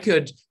know, I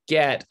could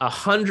get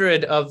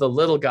 100 of the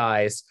little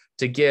guys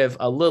to give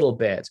a little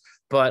bit,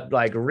 but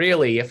like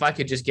really, if I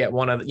could just get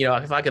one of,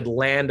 if I could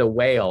land a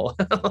whale,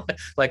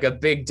 like a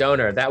big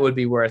donor, that would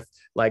be worth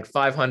like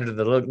 500 of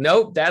the little.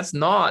 Nope, that's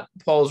not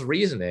Paul's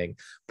reasoning.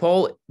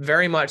 Paul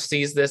very much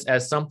sees this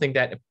as something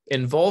that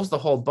involves the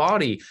whole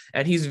body,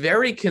 and he's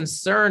very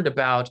concerned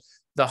about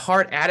the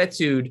heart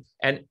attitude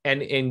and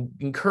in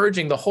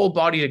encouraging the whole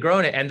body to grow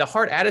in it. And the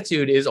heart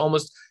attitude is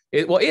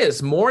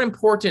is more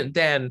important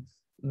than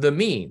the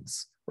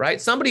means, right?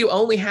 Somebody who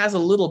only has a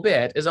little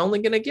bit is only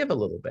going to give a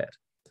little bit.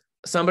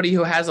 Somebody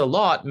who has a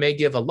lot may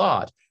give a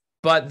lot.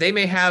 but they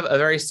may have a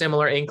very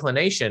similar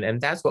inclination. And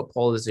that's what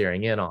Paul is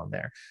zeroing in on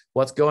there.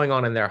 What's going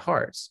on in their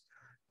hearts.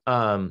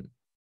 Then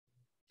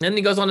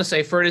he goes on to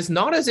say, for it is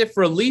not as if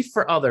relief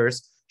for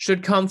others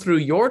should come through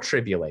your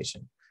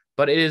tribulation,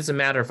 but it is a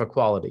matter of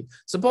equality.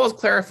 So Paul is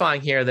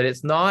clarifying here that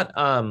it's not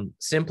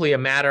simply a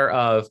matter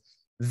of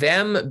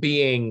them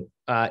being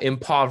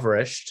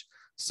impoverished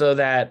so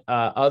that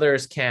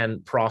others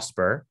can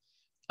prosper,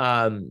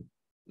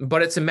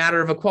 but it's a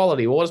matter of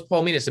equality. Well, what does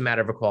Paul mean it's a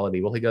matter of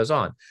equality? Well, he goes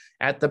on,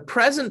 at the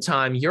present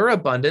time, your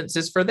abundance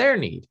is for their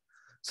need,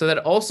 so that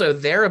also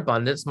their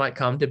abundance might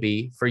come to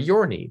be for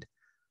your need,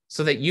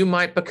 so that you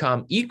might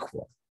become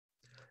equal.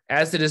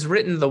 As it is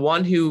written, the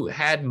one who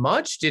had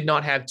much did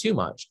not have too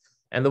much,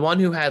 and the one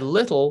who had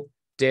little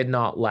did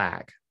not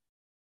lack,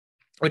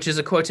 which is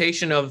a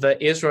quotation of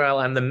the Israel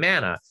and the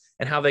manna,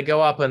 and how they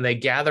go up and they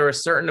gather a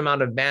certain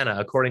amount of manna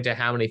according to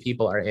how many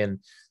people are in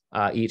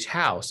each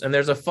house. And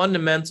there's a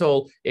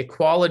fundamental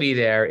equality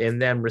there in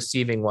them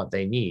receiving what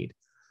they need.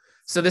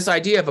 So this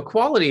idea of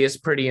equality is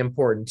pretty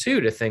important too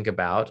to think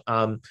about.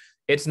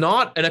 It's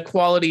not an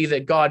equality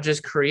that God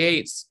just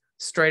creates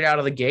straight out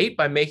of the gate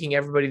by making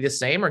everybody the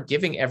same or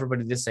giving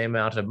everybody the same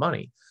amount of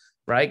money,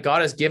 right?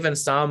 God has given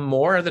some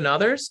more than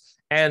others,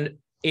 and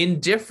in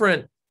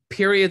different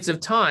periods of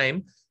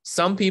time,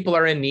 some people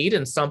are in need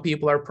and some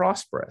people are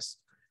prosperous.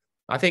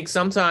 I think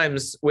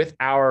sometimes with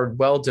our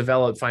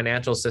well-developed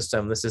financial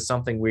system, this is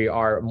something we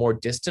are more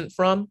distant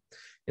from.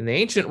 In the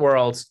ancient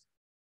world,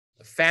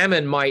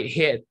 famine might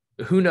hit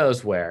who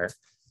knows where.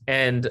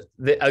 And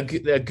a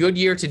good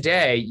year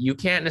today, you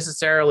can't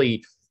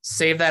necessarily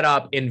save that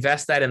up,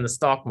 invest that in the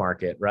stock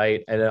market,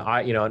 right? And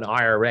an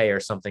IRA or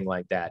something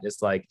like that.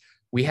 It's like,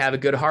 we have a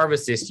good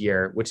harvest this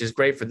year, which is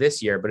great for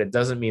this year, but it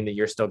doesn't mean that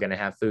you're still going to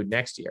have food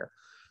next year.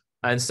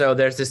 And so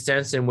there's this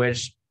sense in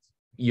which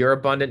you're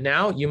abundant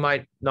now, you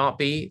might not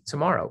be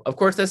tomorrow. Of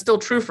course, that's still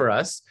true for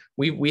us.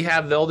 We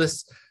have all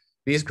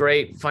these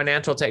great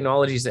financial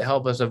technologies that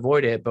help us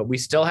avoid it, but we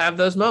still have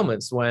those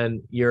moments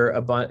when you're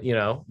abundant,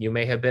 you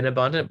may have been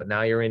abundant, but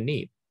now you're in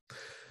need.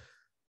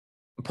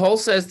 Paul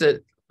says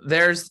that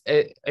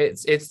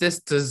it's this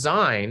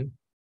design,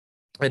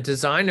 a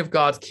design of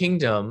God's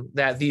kingdom,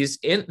 that these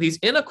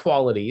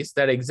inequalities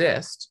that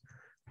exist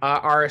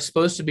are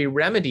supposed to be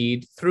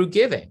remedied through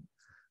giving.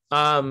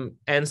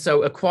 And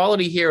so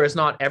equality here is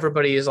not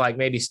everybody is like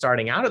maybe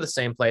starting out at the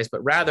same place,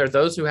 but rather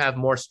those who have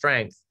more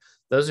strength,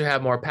 those who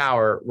have more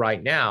power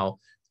right now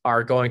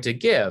are going to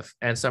give,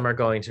 and some are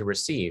going to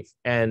receive.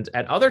 And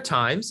at other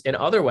times, in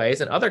other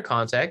ways, in other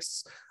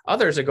contexts,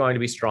 others are going to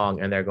be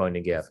strong and they're going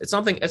to give. It's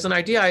an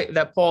idea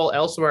that Paul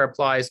elsewhere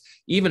applies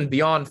even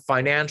beyond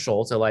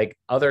financial to like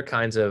other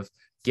kinds of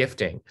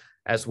gifting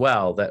as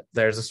well, that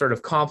there's a sort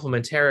of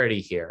complementarity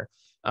here,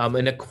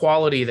 an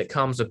equality that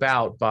comes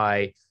about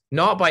by,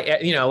 not by,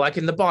 like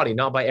in the body,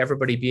 not by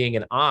everybody being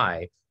an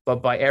eye,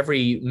 but by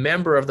every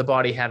member of the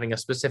body having a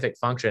specific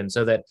function,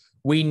 so that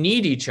we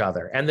need each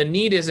other. And the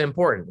need is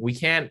important. We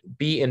can't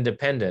be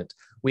independent.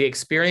 We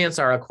experience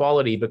our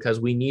equality because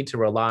we need to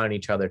rely on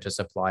each other to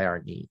supply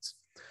our needs.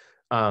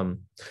 So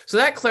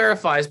that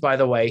clarifies, by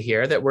the way,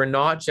 here that we're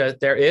not just,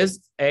 there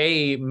is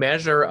a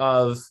measure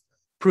of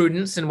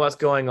prudence in what's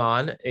going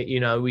on.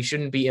 We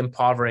shouldn't be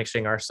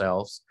impoverishing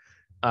ourselves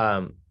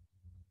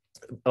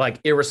like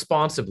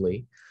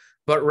irresponsibly,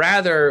 but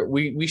rather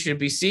we should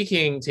be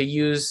seeking to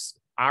use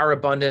our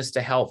abundance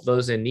to help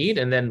those in need.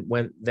 And then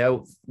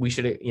there'll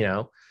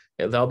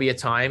be a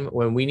time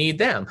when we need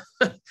them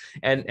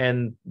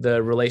and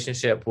the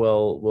relationship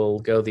will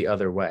go the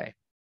other way.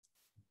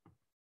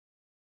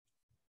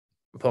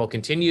 Paul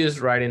continues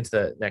right into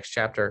the next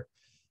chapter.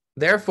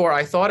 Therefore,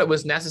 I thought it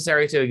was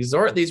necessary to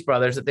exhort these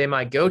brothers that they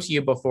might go to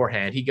you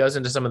beforehand. He goes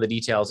into some of the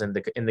details in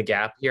the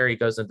gap here. He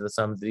goes into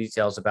some of the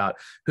details about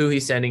who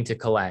he's sending to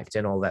collect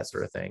and all that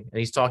sort of thing. And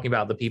he's talking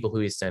about the people who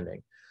he's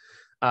sending.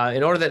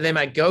 In order that they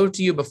might go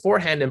to you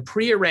beforehand and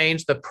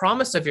prearrange the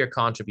promise of your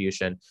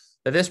contribution,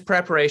 that this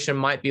preparation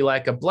might be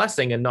like a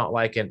blessing and not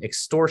like an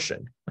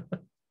extortion.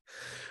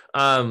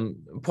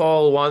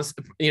 Paul wants,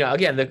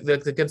 again,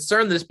 the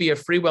concern that this be a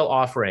free will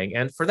offering.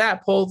 And for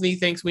that, Paul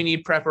thinks we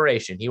need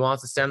preparation. He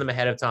wants to send them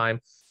ahead of time.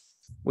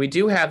 We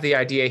do have the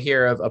idea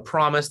here of a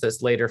promise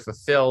that's later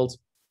fulfilled.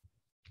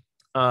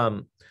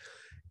 And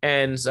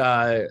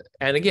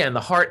again, the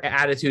heart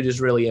attitude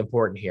is really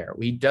important here.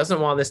 He doesn't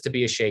want this to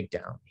be a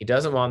shakedown. He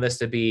doesn't want this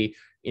to be,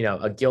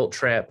 a guilt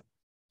trip.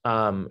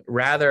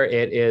 Rather,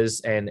 it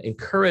is an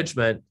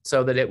encouragement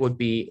so that it would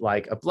be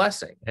like a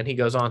blessing. And he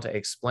goes on to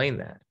explain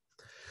that.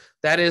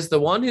 That is, the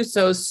one who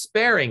sows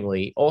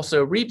sparingly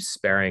also reaps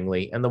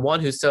sparingly, and the one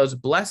who sows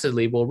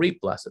blessedly will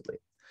reap blessedly.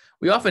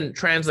 We often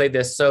translate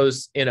this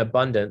sows in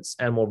abundance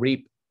and will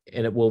reap,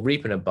 and it will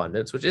reap in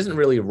abundance, which isn't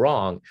really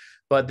wrong.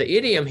 But the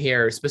idiom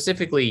here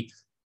specifically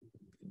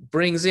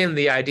brings in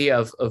the idea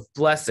of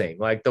blessing,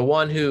 like the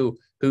one who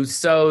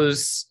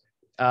sows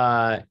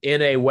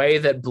in a way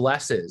that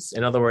blesses,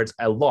 in other words,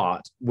 a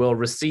lot, will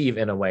receive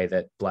in a way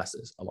that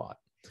blesses a lot.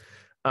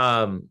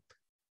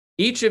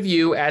 Each of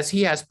you, as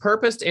he has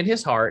purposed in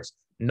his heart,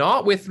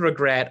 not with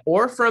regret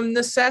or from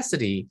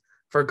necessity,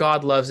 for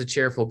God loves a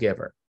cheerful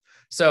giver.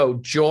 So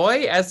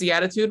joy as the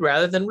attitude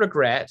rather than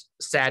regret,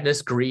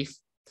 sadness, grief,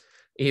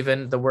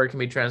 even the word can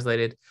be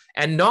translated,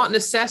 and not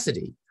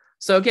necessity.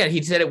 So again,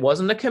 he said it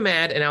wasn't a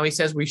command, and now he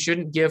says we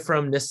shouldn't give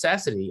from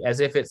necessity as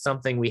if it's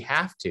something we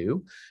have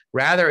to.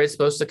 Rather, it's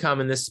supposed to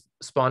come in this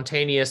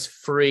spontaneous,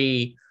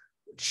 free,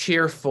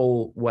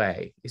 cheerful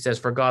way. He says,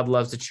 for God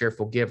loves a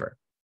cheerful giver.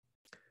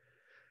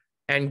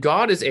 And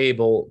God is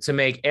able to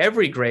make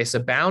every grace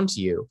abound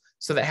to you,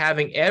 so that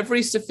having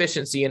every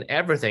sufficiency in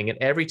everything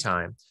at every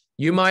time,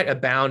 you might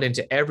abound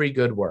into every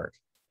good work.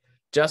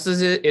 Just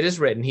as it is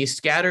written, he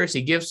scatters,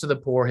 he gives to the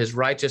poor, his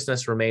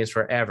righteousness remains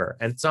forever.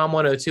 And Psalm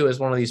 102 is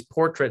one of these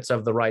portraits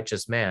of the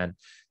righteous man,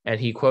 and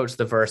he quotes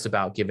the verse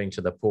about giving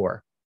to the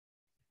poor.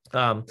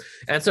 And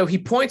so he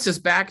points us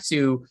back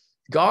to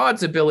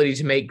God's ability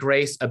to make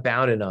grace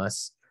abound in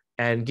us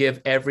and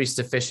give every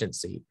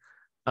sufficiency.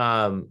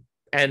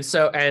 And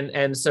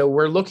so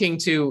we're looking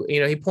to,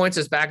 he points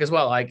us back as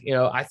well. Like,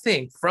 I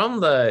think from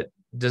the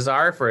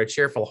desire for a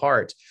cheerful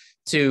heart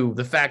to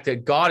the fact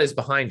that God is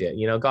behind it.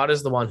 God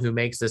is the one who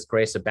makes this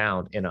grace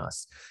abound in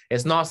us.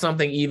 It's not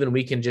something even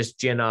we can just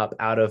gin up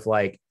out of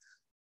out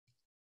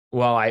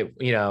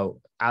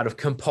of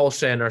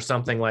compulsion or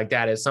something like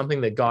that. It's something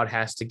that God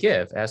has to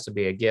give. It has to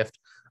be a gift,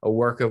 a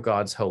work of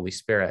God's Holy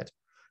Spirit.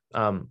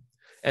 And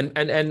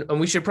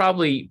we should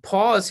probably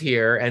pause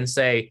here and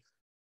say,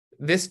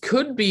 this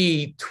could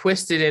be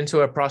twisted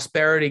into a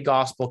prosperity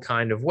gospel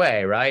kind of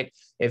way, right?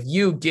 If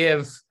you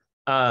give,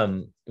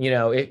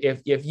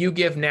 if you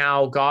give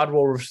now, God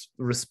will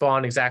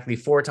respond exactly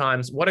 4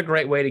 times. What a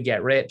great way to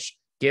get rich.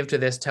 Give to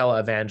this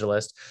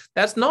televangelist.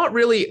 That's not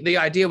really the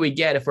idea we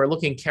get if we're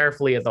looking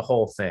carefully at the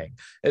whole thing.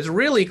 It's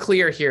really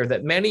clear here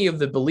that many of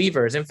the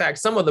believers, in fact,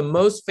 some of the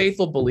most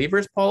faithful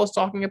believers Paul is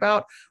talking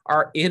about,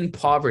 are in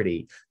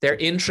poverty. They're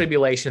in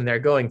tribulation. They're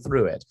going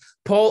through it.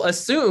 Paul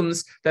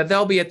assumes that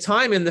there'll be a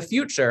time in the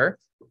future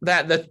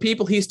that the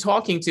people he's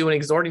talking to and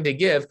exhorting to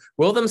give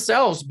will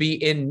themselves be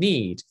in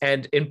need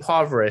and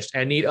impoverished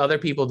and need other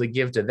people to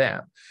give to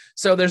them.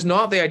 So there's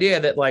not the idea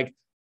that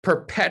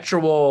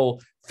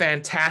perpetual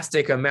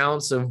fantastic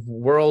amounts of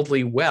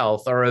worldly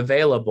wealth are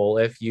available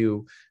if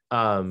you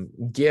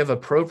give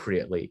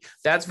appropriately.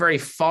 That's very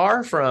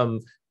far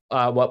from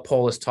what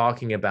Paul is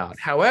talking about.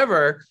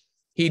 However,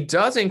 he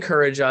does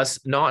encourage us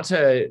not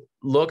to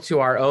look to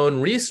our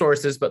own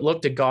resources, but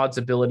look to God's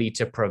ability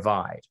to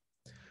provide,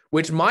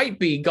 which might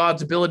be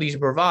God's ability to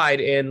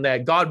provide in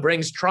that God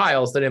brings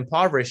trials that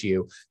impoverish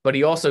you, but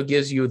he also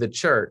gives you the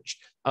church,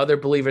 other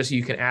believers who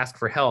you can ask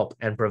for help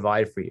and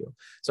provide for you.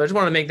 So I just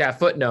want to make that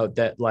footnote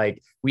that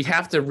we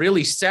have to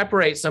really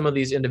separate some of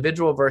these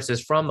individual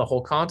verses from the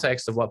whole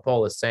context of what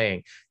Paul is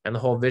saying and the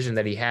whole vision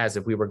that he has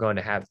if we were going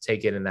to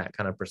take it in that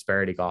kind of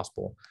prosperity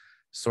gospel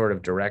sort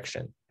of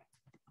direction.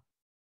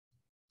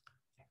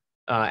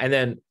 And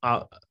then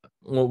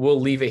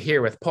we'll leave it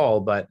here with Paul,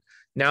 but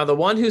now the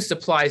one who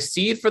supplies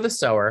seed for the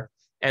sower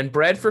and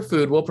bread for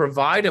food will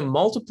provide and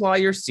multiply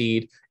your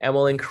seed and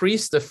will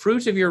increase the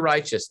fruit of your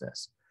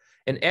righteousness.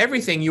 In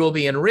everything you will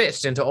be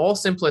enriched into all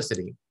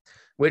simplicity,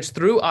 which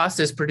through us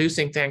is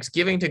producing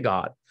thanksgiving to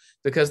God,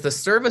 because the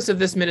service of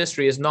this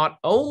ministry is not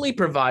only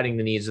providing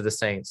the needs of the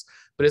saints,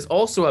 but is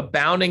also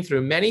abounding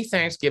through many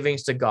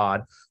thanksgivings to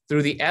God.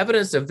 Through the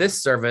evidence of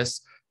this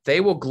service,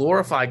 they will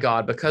glorify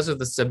God because of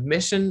the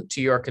submission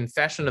to your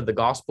confession of the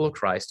gospel of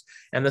Christ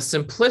and the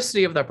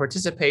simplicity of the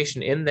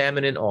participation in them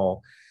and in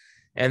all.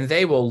 And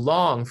they will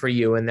long for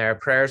you in their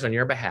prayers on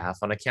your behalf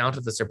on account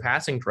of the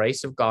surpassing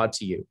grace of God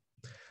to you.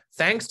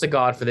 Thanks to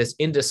God for this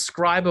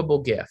indescribable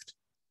gift.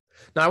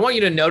 Now, I want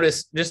you to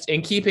notice, just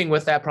in keeping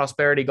with that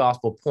prosperity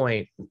gospel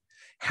point,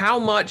 how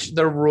much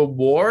the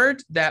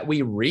reward that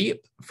we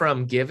reap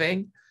from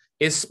giving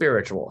is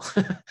spiritual.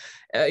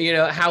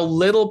 How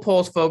little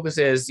Paul's focus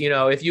is,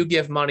 if you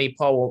give money,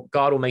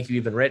 God will make you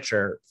even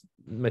richer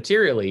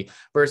materially,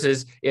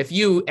 versus if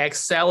you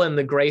excel in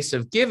the grace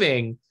of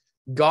giving,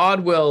 God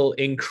will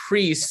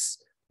increase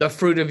the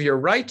fruit of your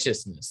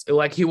righteousness.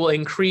 He will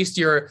increase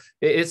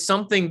it's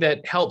something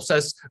that helps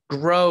us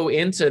grow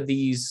into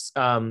these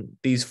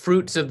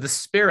fruits of the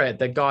Spirit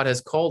that God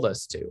has called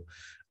us to.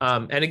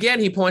 And again,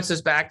 he points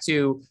us back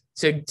to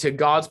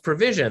God's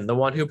provision, the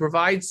one who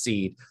provides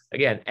seed.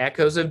 Again,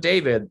 echoes of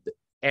David.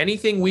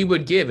 Anything we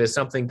would give is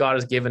something God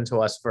has given to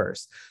us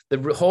first.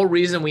 The whole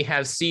reason we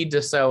have seed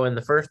to sow in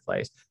the first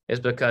place is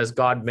because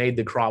God made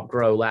the crop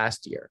grow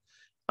last year.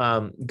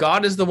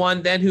 God is the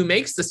one then who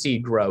makes the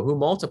seed grow, who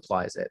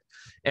multiplies it.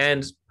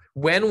 And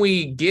when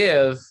we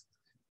give,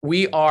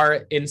 we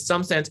are in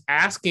some sense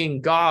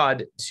asking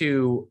God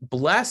to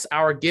bless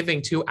our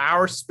giving to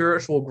our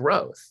spiritual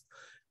growth.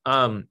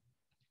 And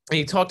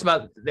he talked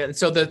about,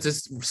 so that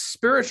this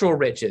spiritual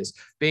riches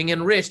being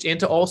enriched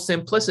into all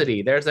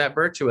simplicity. There's that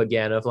virtue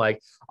again of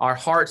our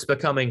hearts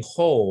becoming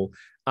whole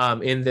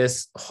in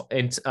this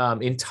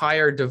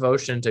entire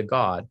devotion to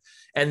God.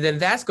 And then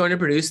that's going to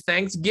produce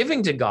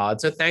thanksgiving to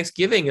God. So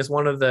thanksgiving is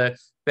one of the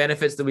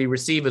benefits that we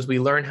receive as we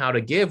learn how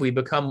to give. We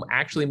become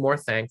actually more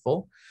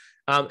thankful.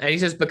 And he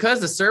says, because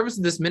the service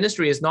of this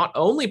ministry is not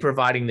only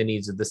providing the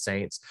needs of the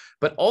saints,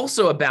 but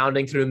also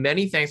abounding through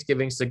many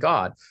thanksgivings to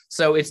God.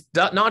 So it's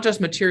not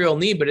just material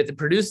need, but it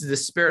produces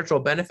this spiritual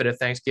benefit of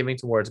thanksgiving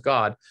towards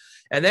God.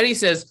 And then he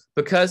says,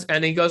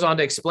 and he goes on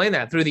to explain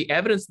that through the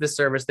evidence of this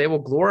service, they will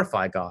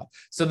glorify God.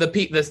 So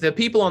the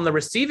people on the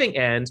receiving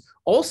end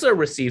also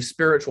receive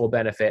spiritual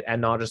benefit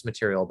and not just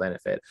material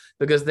benefit,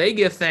 because they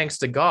give thanks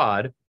to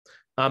God.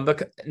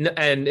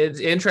 And it's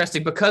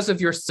interesting because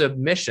of your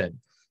submission.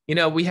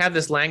 We have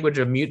this language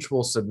of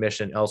mutual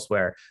submission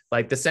elsewhere,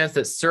 like the sense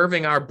that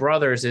serving our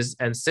brothers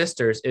and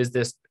sisters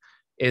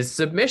is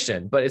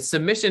submission, but it's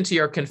submission to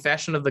your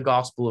confession of the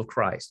gospel of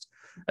Christ,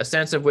 a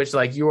sense of which,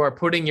 like, you are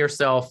putting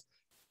yourself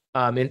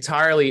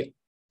entirely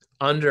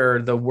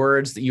under the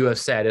words that you have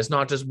said. It's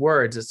not just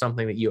words, it's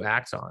something that you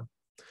act on.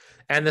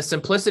 And the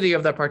simplicity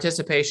of the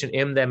participation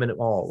in them and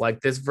all,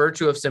 like this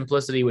virtue of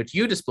simplicity which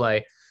you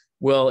display,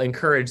 will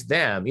encourage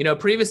them.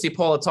 Previously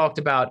Paul had talked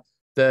about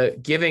the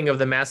giving of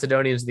the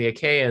Macedonians and the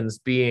Achaeans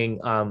being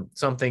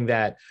something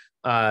that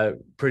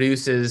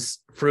produces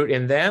fruit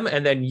in them,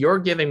 and then your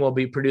giving will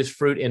produce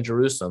fruit in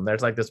Jerusalem.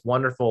 There's like this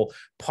wonderful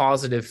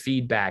positive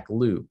feedback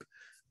loop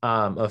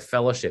of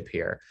fellowship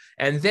here.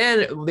 And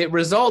then it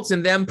results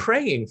in them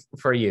praying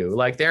for you.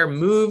 Like they're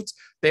moved,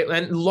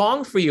 and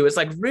long for you. It's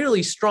like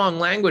really strong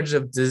language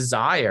of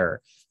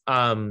desire.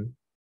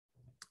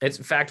 It's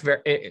in fact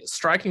very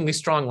strikingly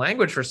strong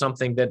language for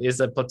something that is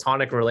a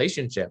platonic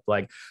relationship.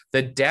 Like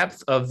the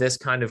depth of this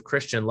kind of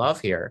Christian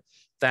love here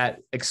that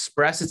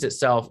expresses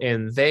itself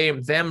in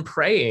them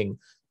praying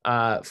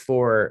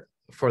for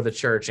the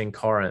church in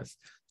Corinth.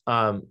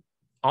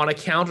 On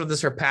account of the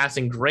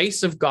surpassing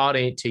grace of God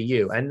to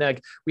you. And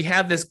like we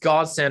have this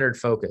God-centered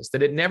focus,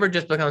 that it never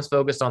just becomes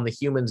focused on the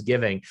humans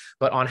giving,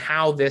 but on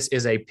how this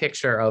is a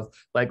picture of,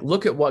 like,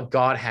 look at what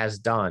God has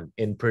done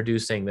in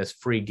producing this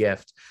free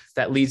gift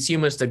that leads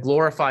humans to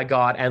glorify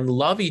God and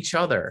love each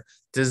other,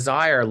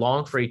 desire,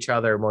 long for each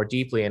other more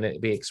deeply, and it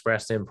be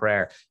expressed in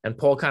prayer. And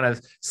Paul kind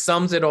of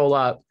sums it all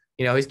up.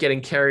 He's getting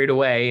carried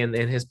away in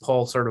his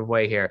Paul sort of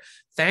way here.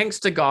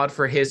 Thanks to God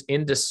for his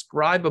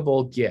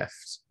indescribable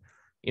gift.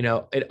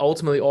 It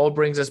ultimately all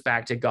brings us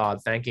back to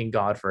God, thanking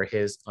God for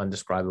his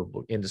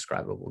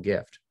indescribable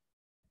gift.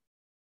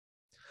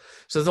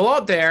 So there's a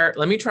lot there.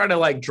 Let me try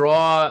to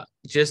draw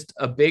just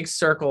a big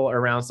circle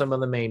around some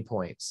of the main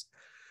points.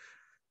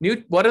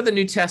 What are the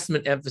New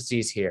Testament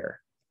emphases here?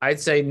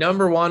 I'd say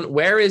number one,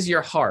 where is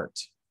your heart?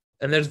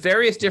 And there's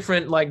various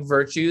different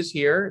virtues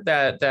here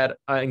that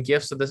and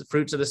gifts of the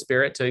fruits of the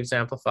Spirit to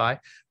exemplify.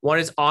 One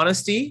is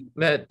honesty,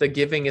 that the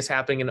giving is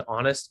happening in an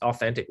honest,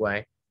 authentic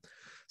way.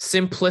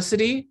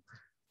 Simplicity,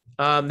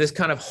 this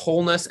kind of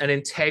wholeness and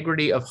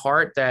integrity of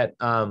heart that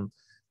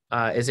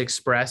is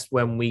expressed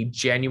when we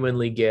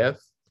genuinely give.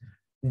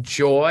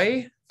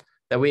 Joy,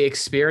 that we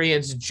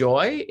experience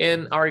joy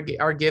in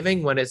our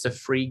giving when it's a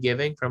free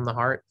giving from the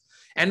heart.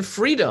 And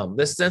freedom,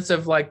 this sense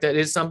of that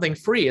is something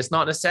free. It's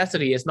not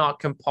necessity, it's not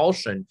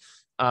compulsion,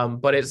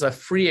 but it's a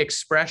free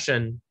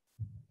expression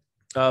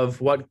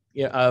of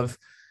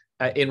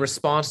in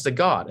response to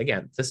God.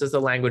 Again, this is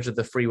the language of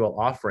the free will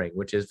offering,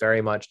 which is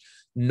very much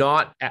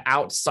not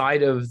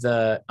outside of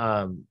the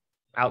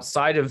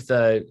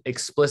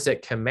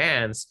explicit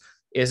commands,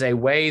 is a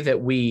way that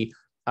we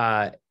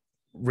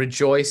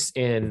rejoice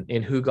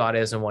in who God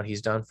is and what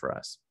he's done for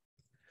us.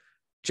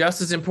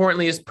 Just as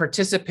importantly is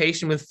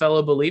participation with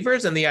fellow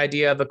believers and the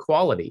idea of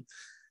equality.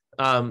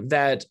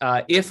 That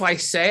if I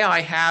say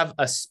I have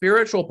a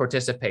spiritual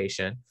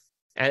participation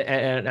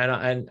and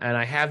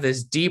I have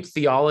this deep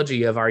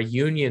theology of our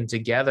union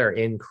together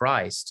in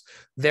Christ,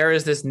 there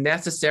is this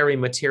necessary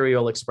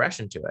material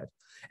expression to it.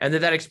 And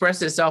that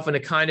expresses itself in a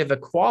kind of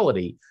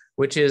equality,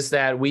 which is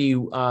that we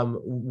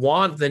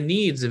want the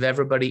needs of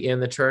everybody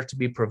in the church to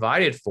be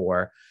provided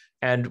for.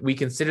 And we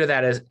consider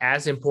that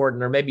as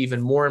important, or maybe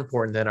even more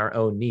important than our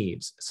own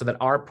needs, so that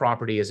our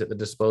property is at the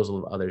disposal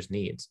of others'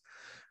 needs.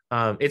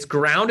 It's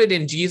grounded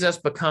in Jesus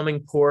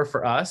becoming poor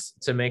for us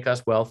to make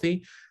us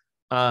wealthy.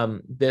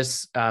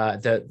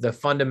 The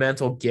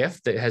fundamental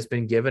gift that has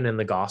been given in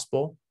the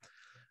gospel.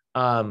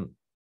 And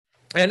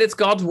it's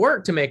God's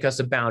work to make us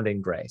abound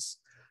in grace.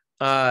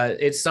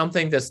 It's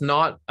something that's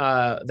not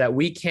that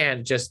we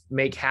can't just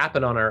make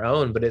happen on our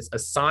own, but it's a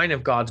sign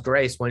of God's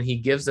grace when he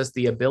gives us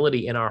the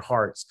ability in our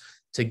hearts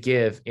to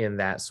give in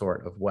that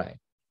sort of way.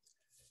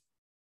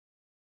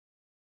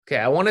 Okay,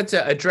 I wanted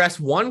to address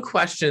one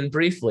question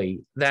briefly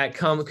that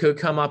could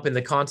come up in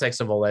the context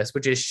of all this,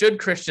 which is, should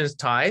Christians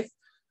tithe?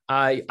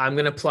 I'm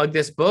going to plug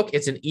this book.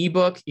 It's an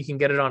ebook. You can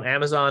get it on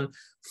Amazon.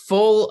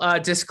 Full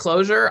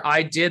disclosure,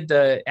 I did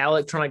the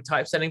electronic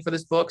typesetting for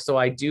this book, so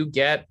I do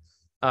get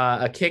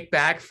a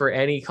kickback for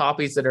any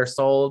copies that are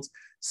sold.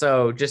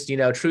 So just,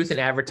 truth in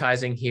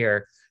advertising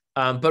here.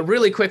 But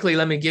really quickly,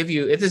 let me give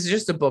you, this is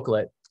just a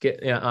booklet.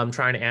 I'm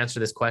trying to answer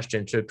this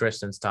question, should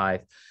Christians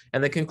tithe?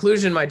 And the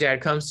conclusion my dad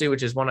comes to,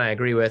 which is one I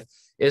agree with,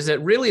 is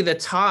that really the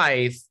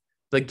tithe,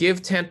 the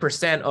give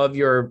 10% of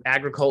your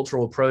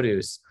agricultural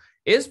produce,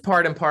 is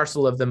part and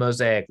parcel of the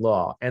Mosaic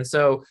law. And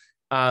so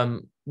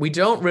we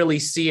don't really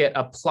see it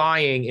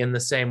applying in the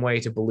same way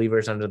to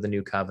believers under the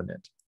new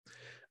covenant.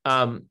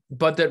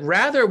 But that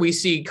rather we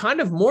see kind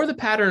of more the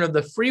pattern of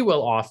the free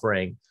will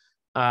offering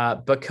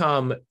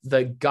become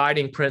the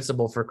guiding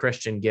principle for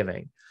Christian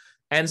giving.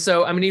 And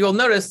so, I mean, you'll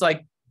notice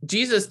like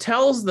Jesus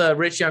tells the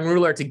rich young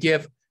ruler to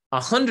give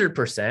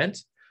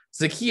 100%.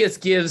 Zacchaeus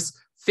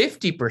gives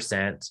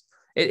 50%.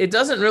 It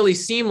doesn't really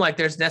seem like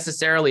there's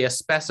necessarily a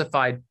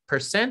specified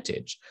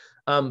percentage,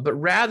 but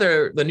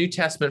rather the New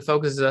Testament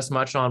focuses us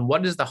much on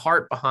what is the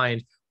heart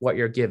behind what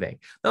you're giving.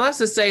 Now, that's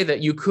to say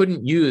that you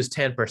couldn't use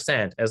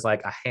 10% as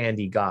like a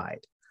handy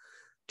guide,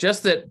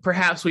 just that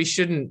perhaps we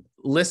shouldn't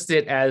list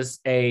it as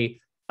a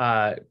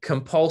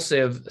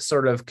compulsive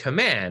sort of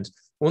command.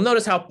 We'll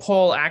notice how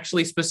Paul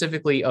actually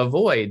specifically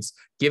avoids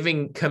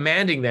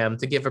commanding them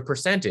to give a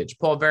percentage.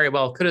 Paul very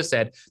well could have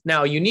said,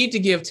 now you need to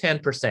give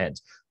 10%,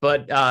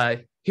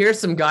 but here's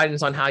some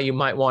guidance on how you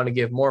might want to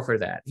give more for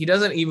that. He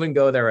doesn't even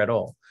go there at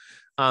all.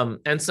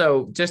 And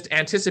so just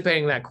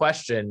anticipating that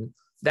question,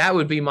 that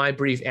would be my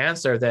brief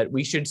answer, that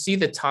we should see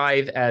the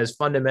tithe as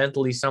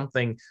fundamentally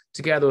something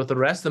together with the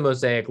rest of the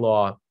Mosaic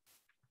law,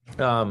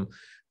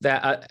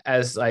 that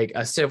as like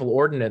a civil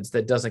ordinance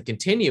that doesn't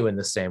continue in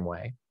the same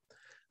way.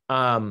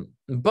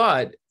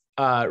 But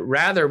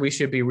rather we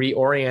should be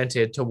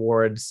reoriented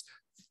towards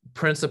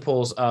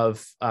principles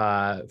of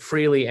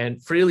freely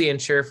and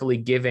cheerfully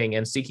giving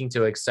and seeking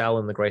to excel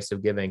in the grace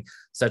of giving,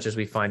 such as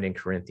we find in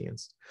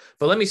Corinthians.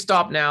 But let me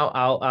stop now.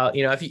 I'll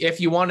if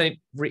you want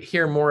to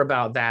hear more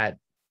about that,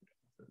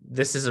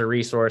 this is a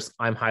resource.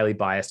 I'm highly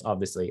biased,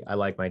 obviously. I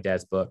like my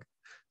dad's book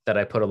that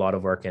I put a lot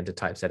of work into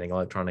typesetting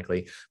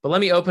electronically. But let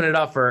me open it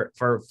up for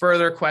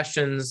further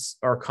questions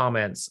or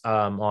comments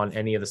on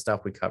any of the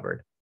stuff we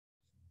covered.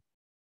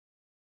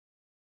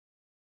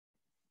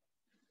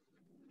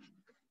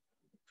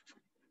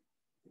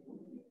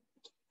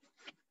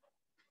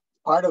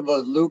 Part of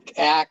Luke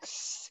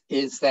Acts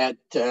is that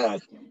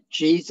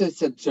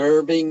Jesus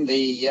observing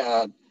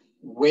the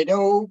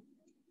widow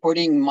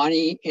putting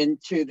money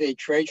into the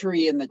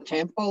treasury in the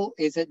temple,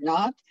 is it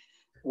not?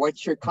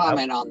 What's your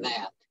comment on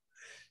that?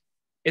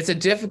 It's a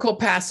difficult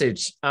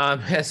passage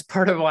as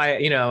part of why,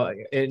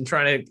 in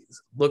trying to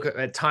look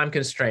at time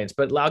constraints,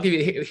 but I'll give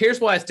you, here's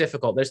why it's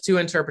difficult. There's two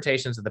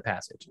interpretations of the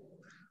passage.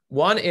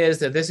 One is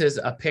that this is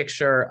a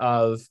picture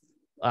of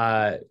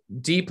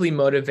deeply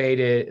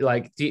motivated,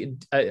 like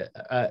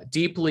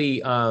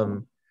deeply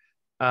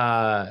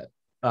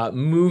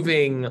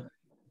moving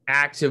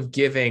act of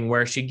giving,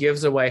 where she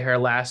gives away her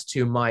last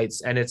two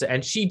mites,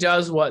 and she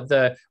does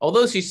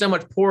although she's so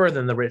much poorer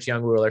than the rich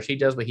young ruler, she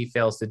does what he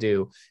fails to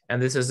do. And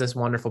this is this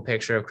wonderful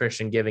picture of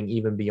Christian giving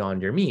even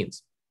beyond your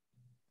means.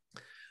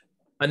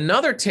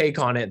 Another take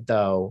on it,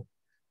 though,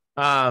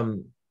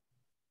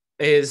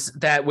 is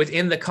that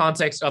within the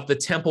context of the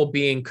temple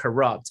being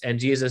corrupt and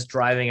Jesus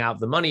driving out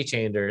the money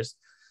changers,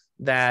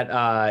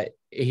 that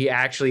he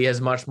actually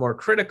is much more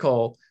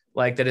critical,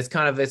 like that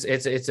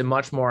it's a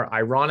much more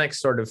ironic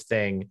sort of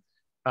thing,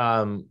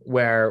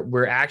 where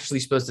we're actually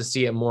supposed to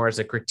see it more as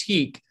a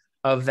critique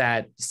of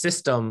that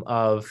system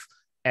of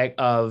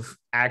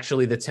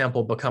actually the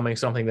temple becoming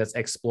something that's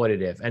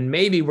exploitative. And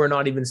maybe we're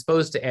not even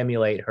supposed to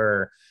emulate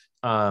her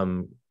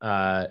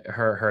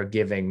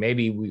giving.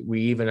 Maybe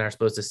we even are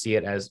supposed to see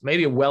it as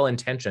maybe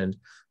well-intentioned,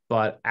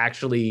 but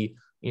actually,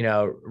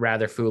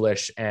 rather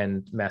foolish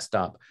and messed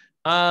up.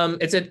 And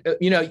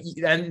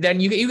then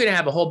you can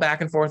have a whole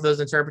back and forth of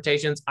those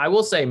interpretations. I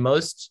will say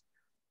most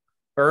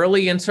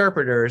early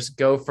interpreters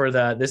go for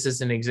this is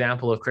an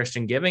example of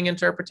Christian giving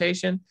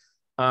interpretation.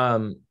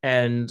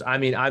 And I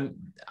mean,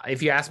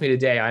 if you ask me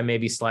today, I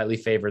maybe slightly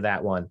favor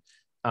that one.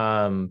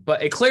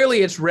 But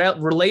clearly it's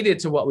related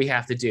to what we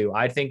have to do.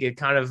 I think it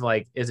kind of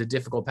like is a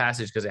difficult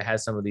passage because it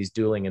has some of these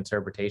dueling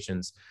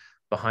interpretations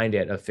behind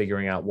it of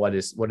figuring out what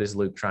is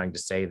Luke trying to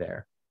say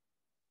there.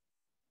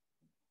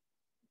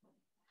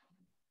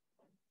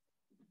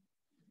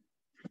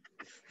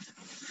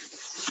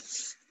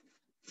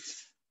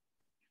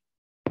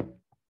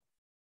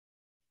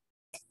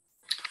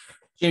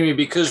 Jamie,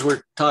 because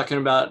we're talking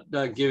about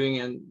giving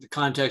in the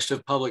context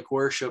of public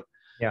worship,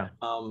 yeah,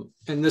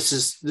 and this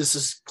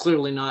is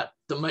clearly not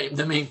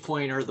the main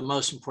point or the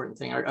most important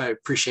thing. I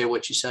appreciate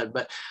what you said,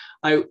 but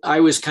I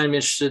was kind of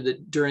interested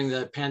that during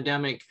the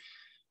pandemic,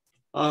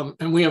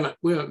 and we haven't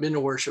been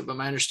to worship, but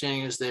my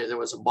understanding is there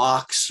was a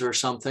box or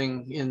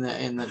something in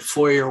the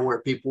foyer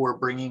where people were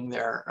bringing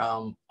their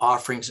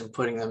offerings and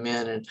putting them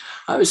in, and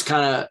I was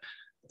kind of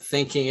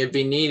thinking it'd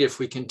be neat if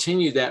we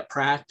continue that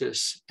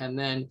practice and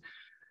then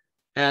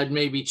add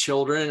maybe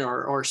children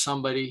or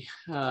somebody,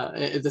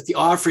 that the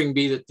offering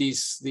be that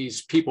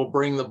these people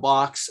bring the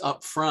box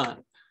up front,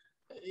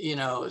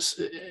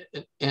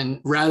 and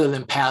rather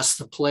than pass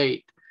the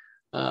plate,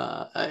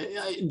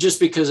 just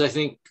because I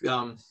think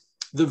the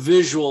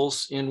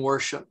visuals in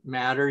worship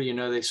matter,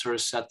 they sort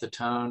of set the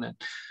tone. And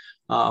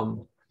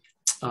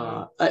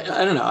I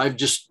don't know, I've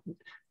just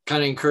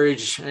kind of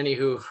encouraged any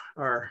who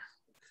are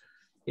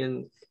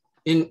in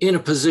a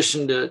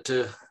position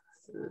to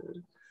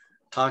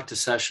talk to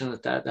session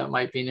that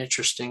might be an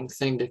interesting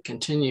thing to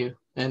continue.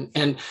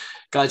 And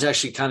God's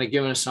actually kind of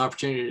given us an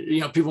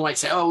opportunity. People might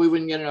say, oh, we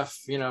wouldn't get enough,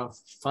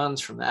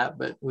 funds from that,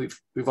 but we've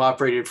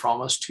operated for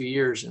almost 2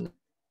 years, and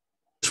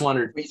just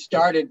wondered. We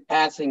started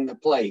passing the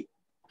plate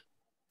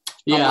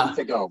a month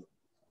ago.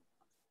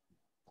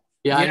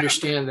 Yeah, I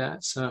understand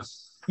that. So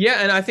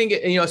yeah, and I think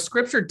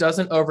Scripture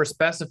doesn't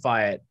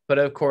overspecify it, but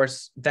of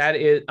course that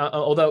is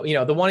although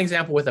the one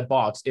example with a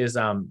box is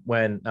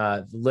when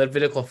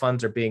Levitical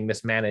funds are being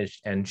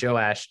mismanaged, and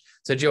Joash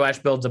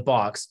builds a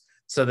box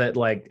so that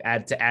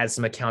add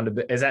some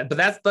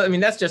accountability.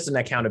 That's just an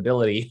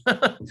accountability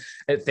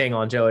thing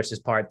on Joash's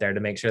part there, to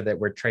make sure that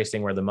we're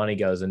tracing where the money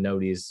goes and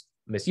nobody's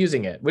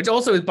misusing it. Which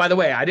also is, by the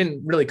way, I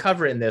didn't really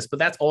cover it in this, but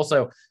that's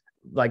also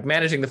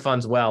managing the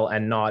funds well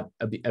and not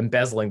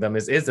embezzling them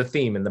is a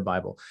theme in the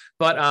Bible.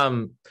 But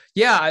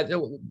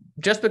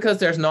just because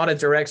there's not a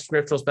direct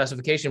scriptural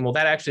specification, well,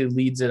 that actually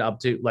leads it up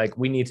to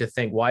we need to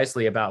think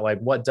wisely about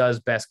what does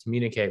best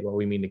communicate what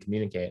we mean to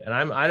communicate. And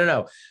I don't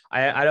know.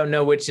 I don't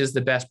know which is the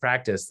best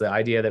practice, the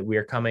idea that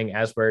we're coming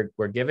as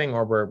we're giving,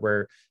 or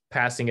we're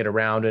passing it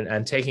around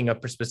and taking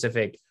up a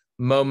specific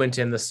moment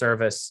in the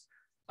service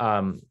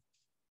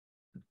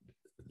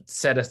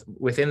set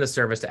within the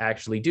service to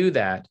actually do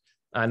that.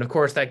 And of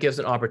course, that gives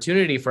an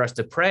opportunity for us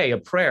to pray a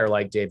prayer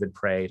like David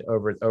prayed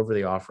over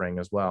the offering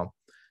as well.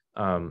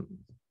 But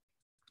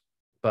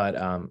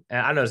I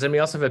don't know, does anybody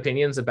else have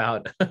opinions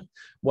about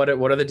what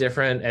are the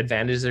different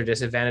advantages or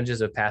disadvantages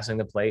of passing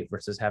the plate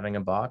versus having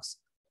a box?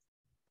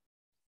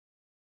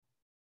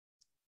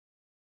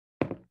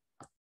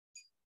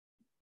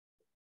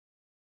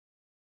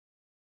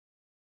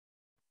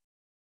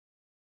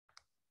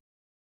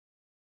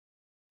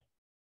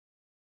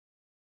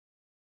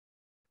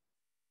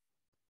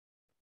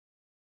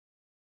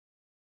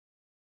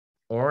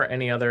 Or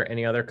any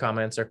other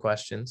comments or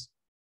questions?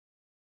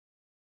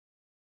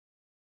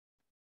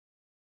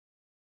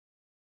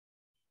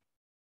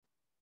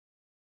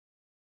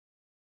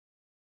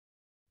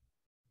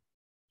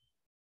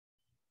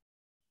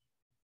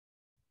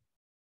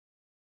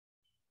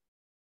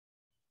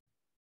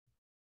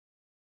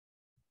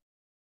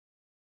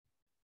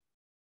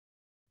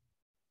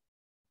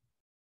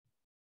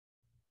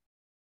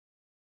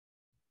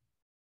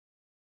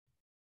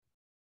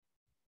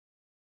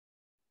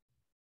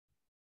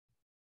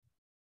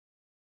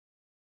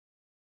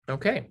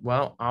 Okay,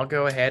 well, I'll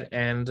go ahead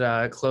and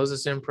close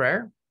us in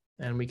prayer,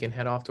 and we can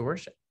head off to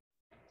worship.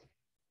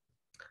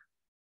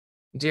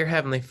 Dear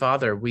Heavenly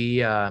Father,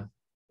 we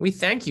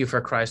thank you for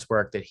Christ's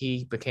work, that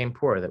he became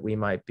poor, that we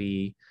might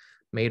be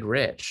made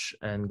rich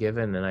and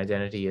given an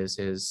identity as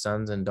his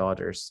sons and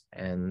daughters.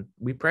 And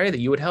we pray that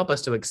you would help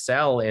us to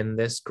excel in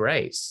this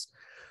grace,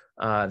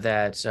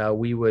 that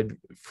we would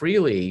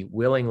freely,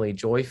 willingly,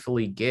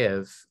 joyfully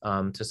give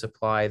to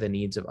supply the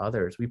needs of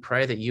others. We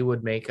pray that you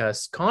would make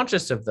us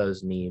conscious of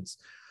those needs,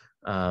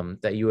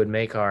 that you would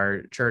make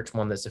our church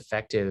one that's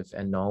effective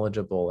and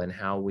knowledgeable in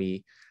how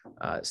we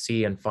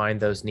see and find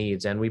those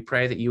needs. And we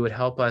pray that you would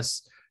help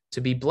us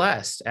to be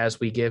blessed as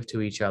we give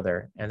to each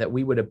other, and that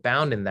we would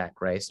abound in that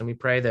grace. And we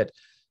pray that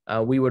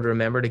we would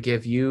remember to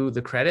give you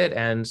the credit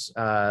and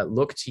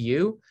look to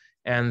you,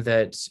 and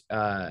that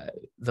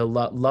the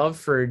love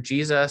for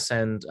Jesus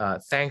and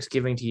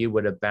thanksgiving to you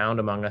would abound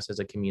among us as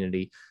a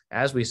community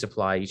as we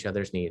supply each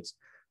other's needs.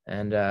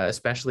 And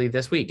especially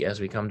this week, as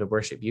we come to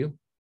worship you,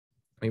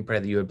 we pray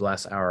that you would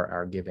bless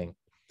our giving.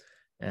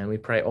 And we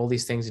pray all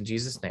these things in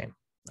Jesus' name.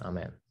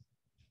 Amen.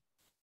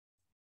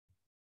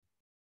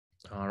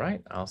 All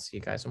right, I'll see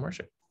you guys in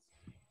worship.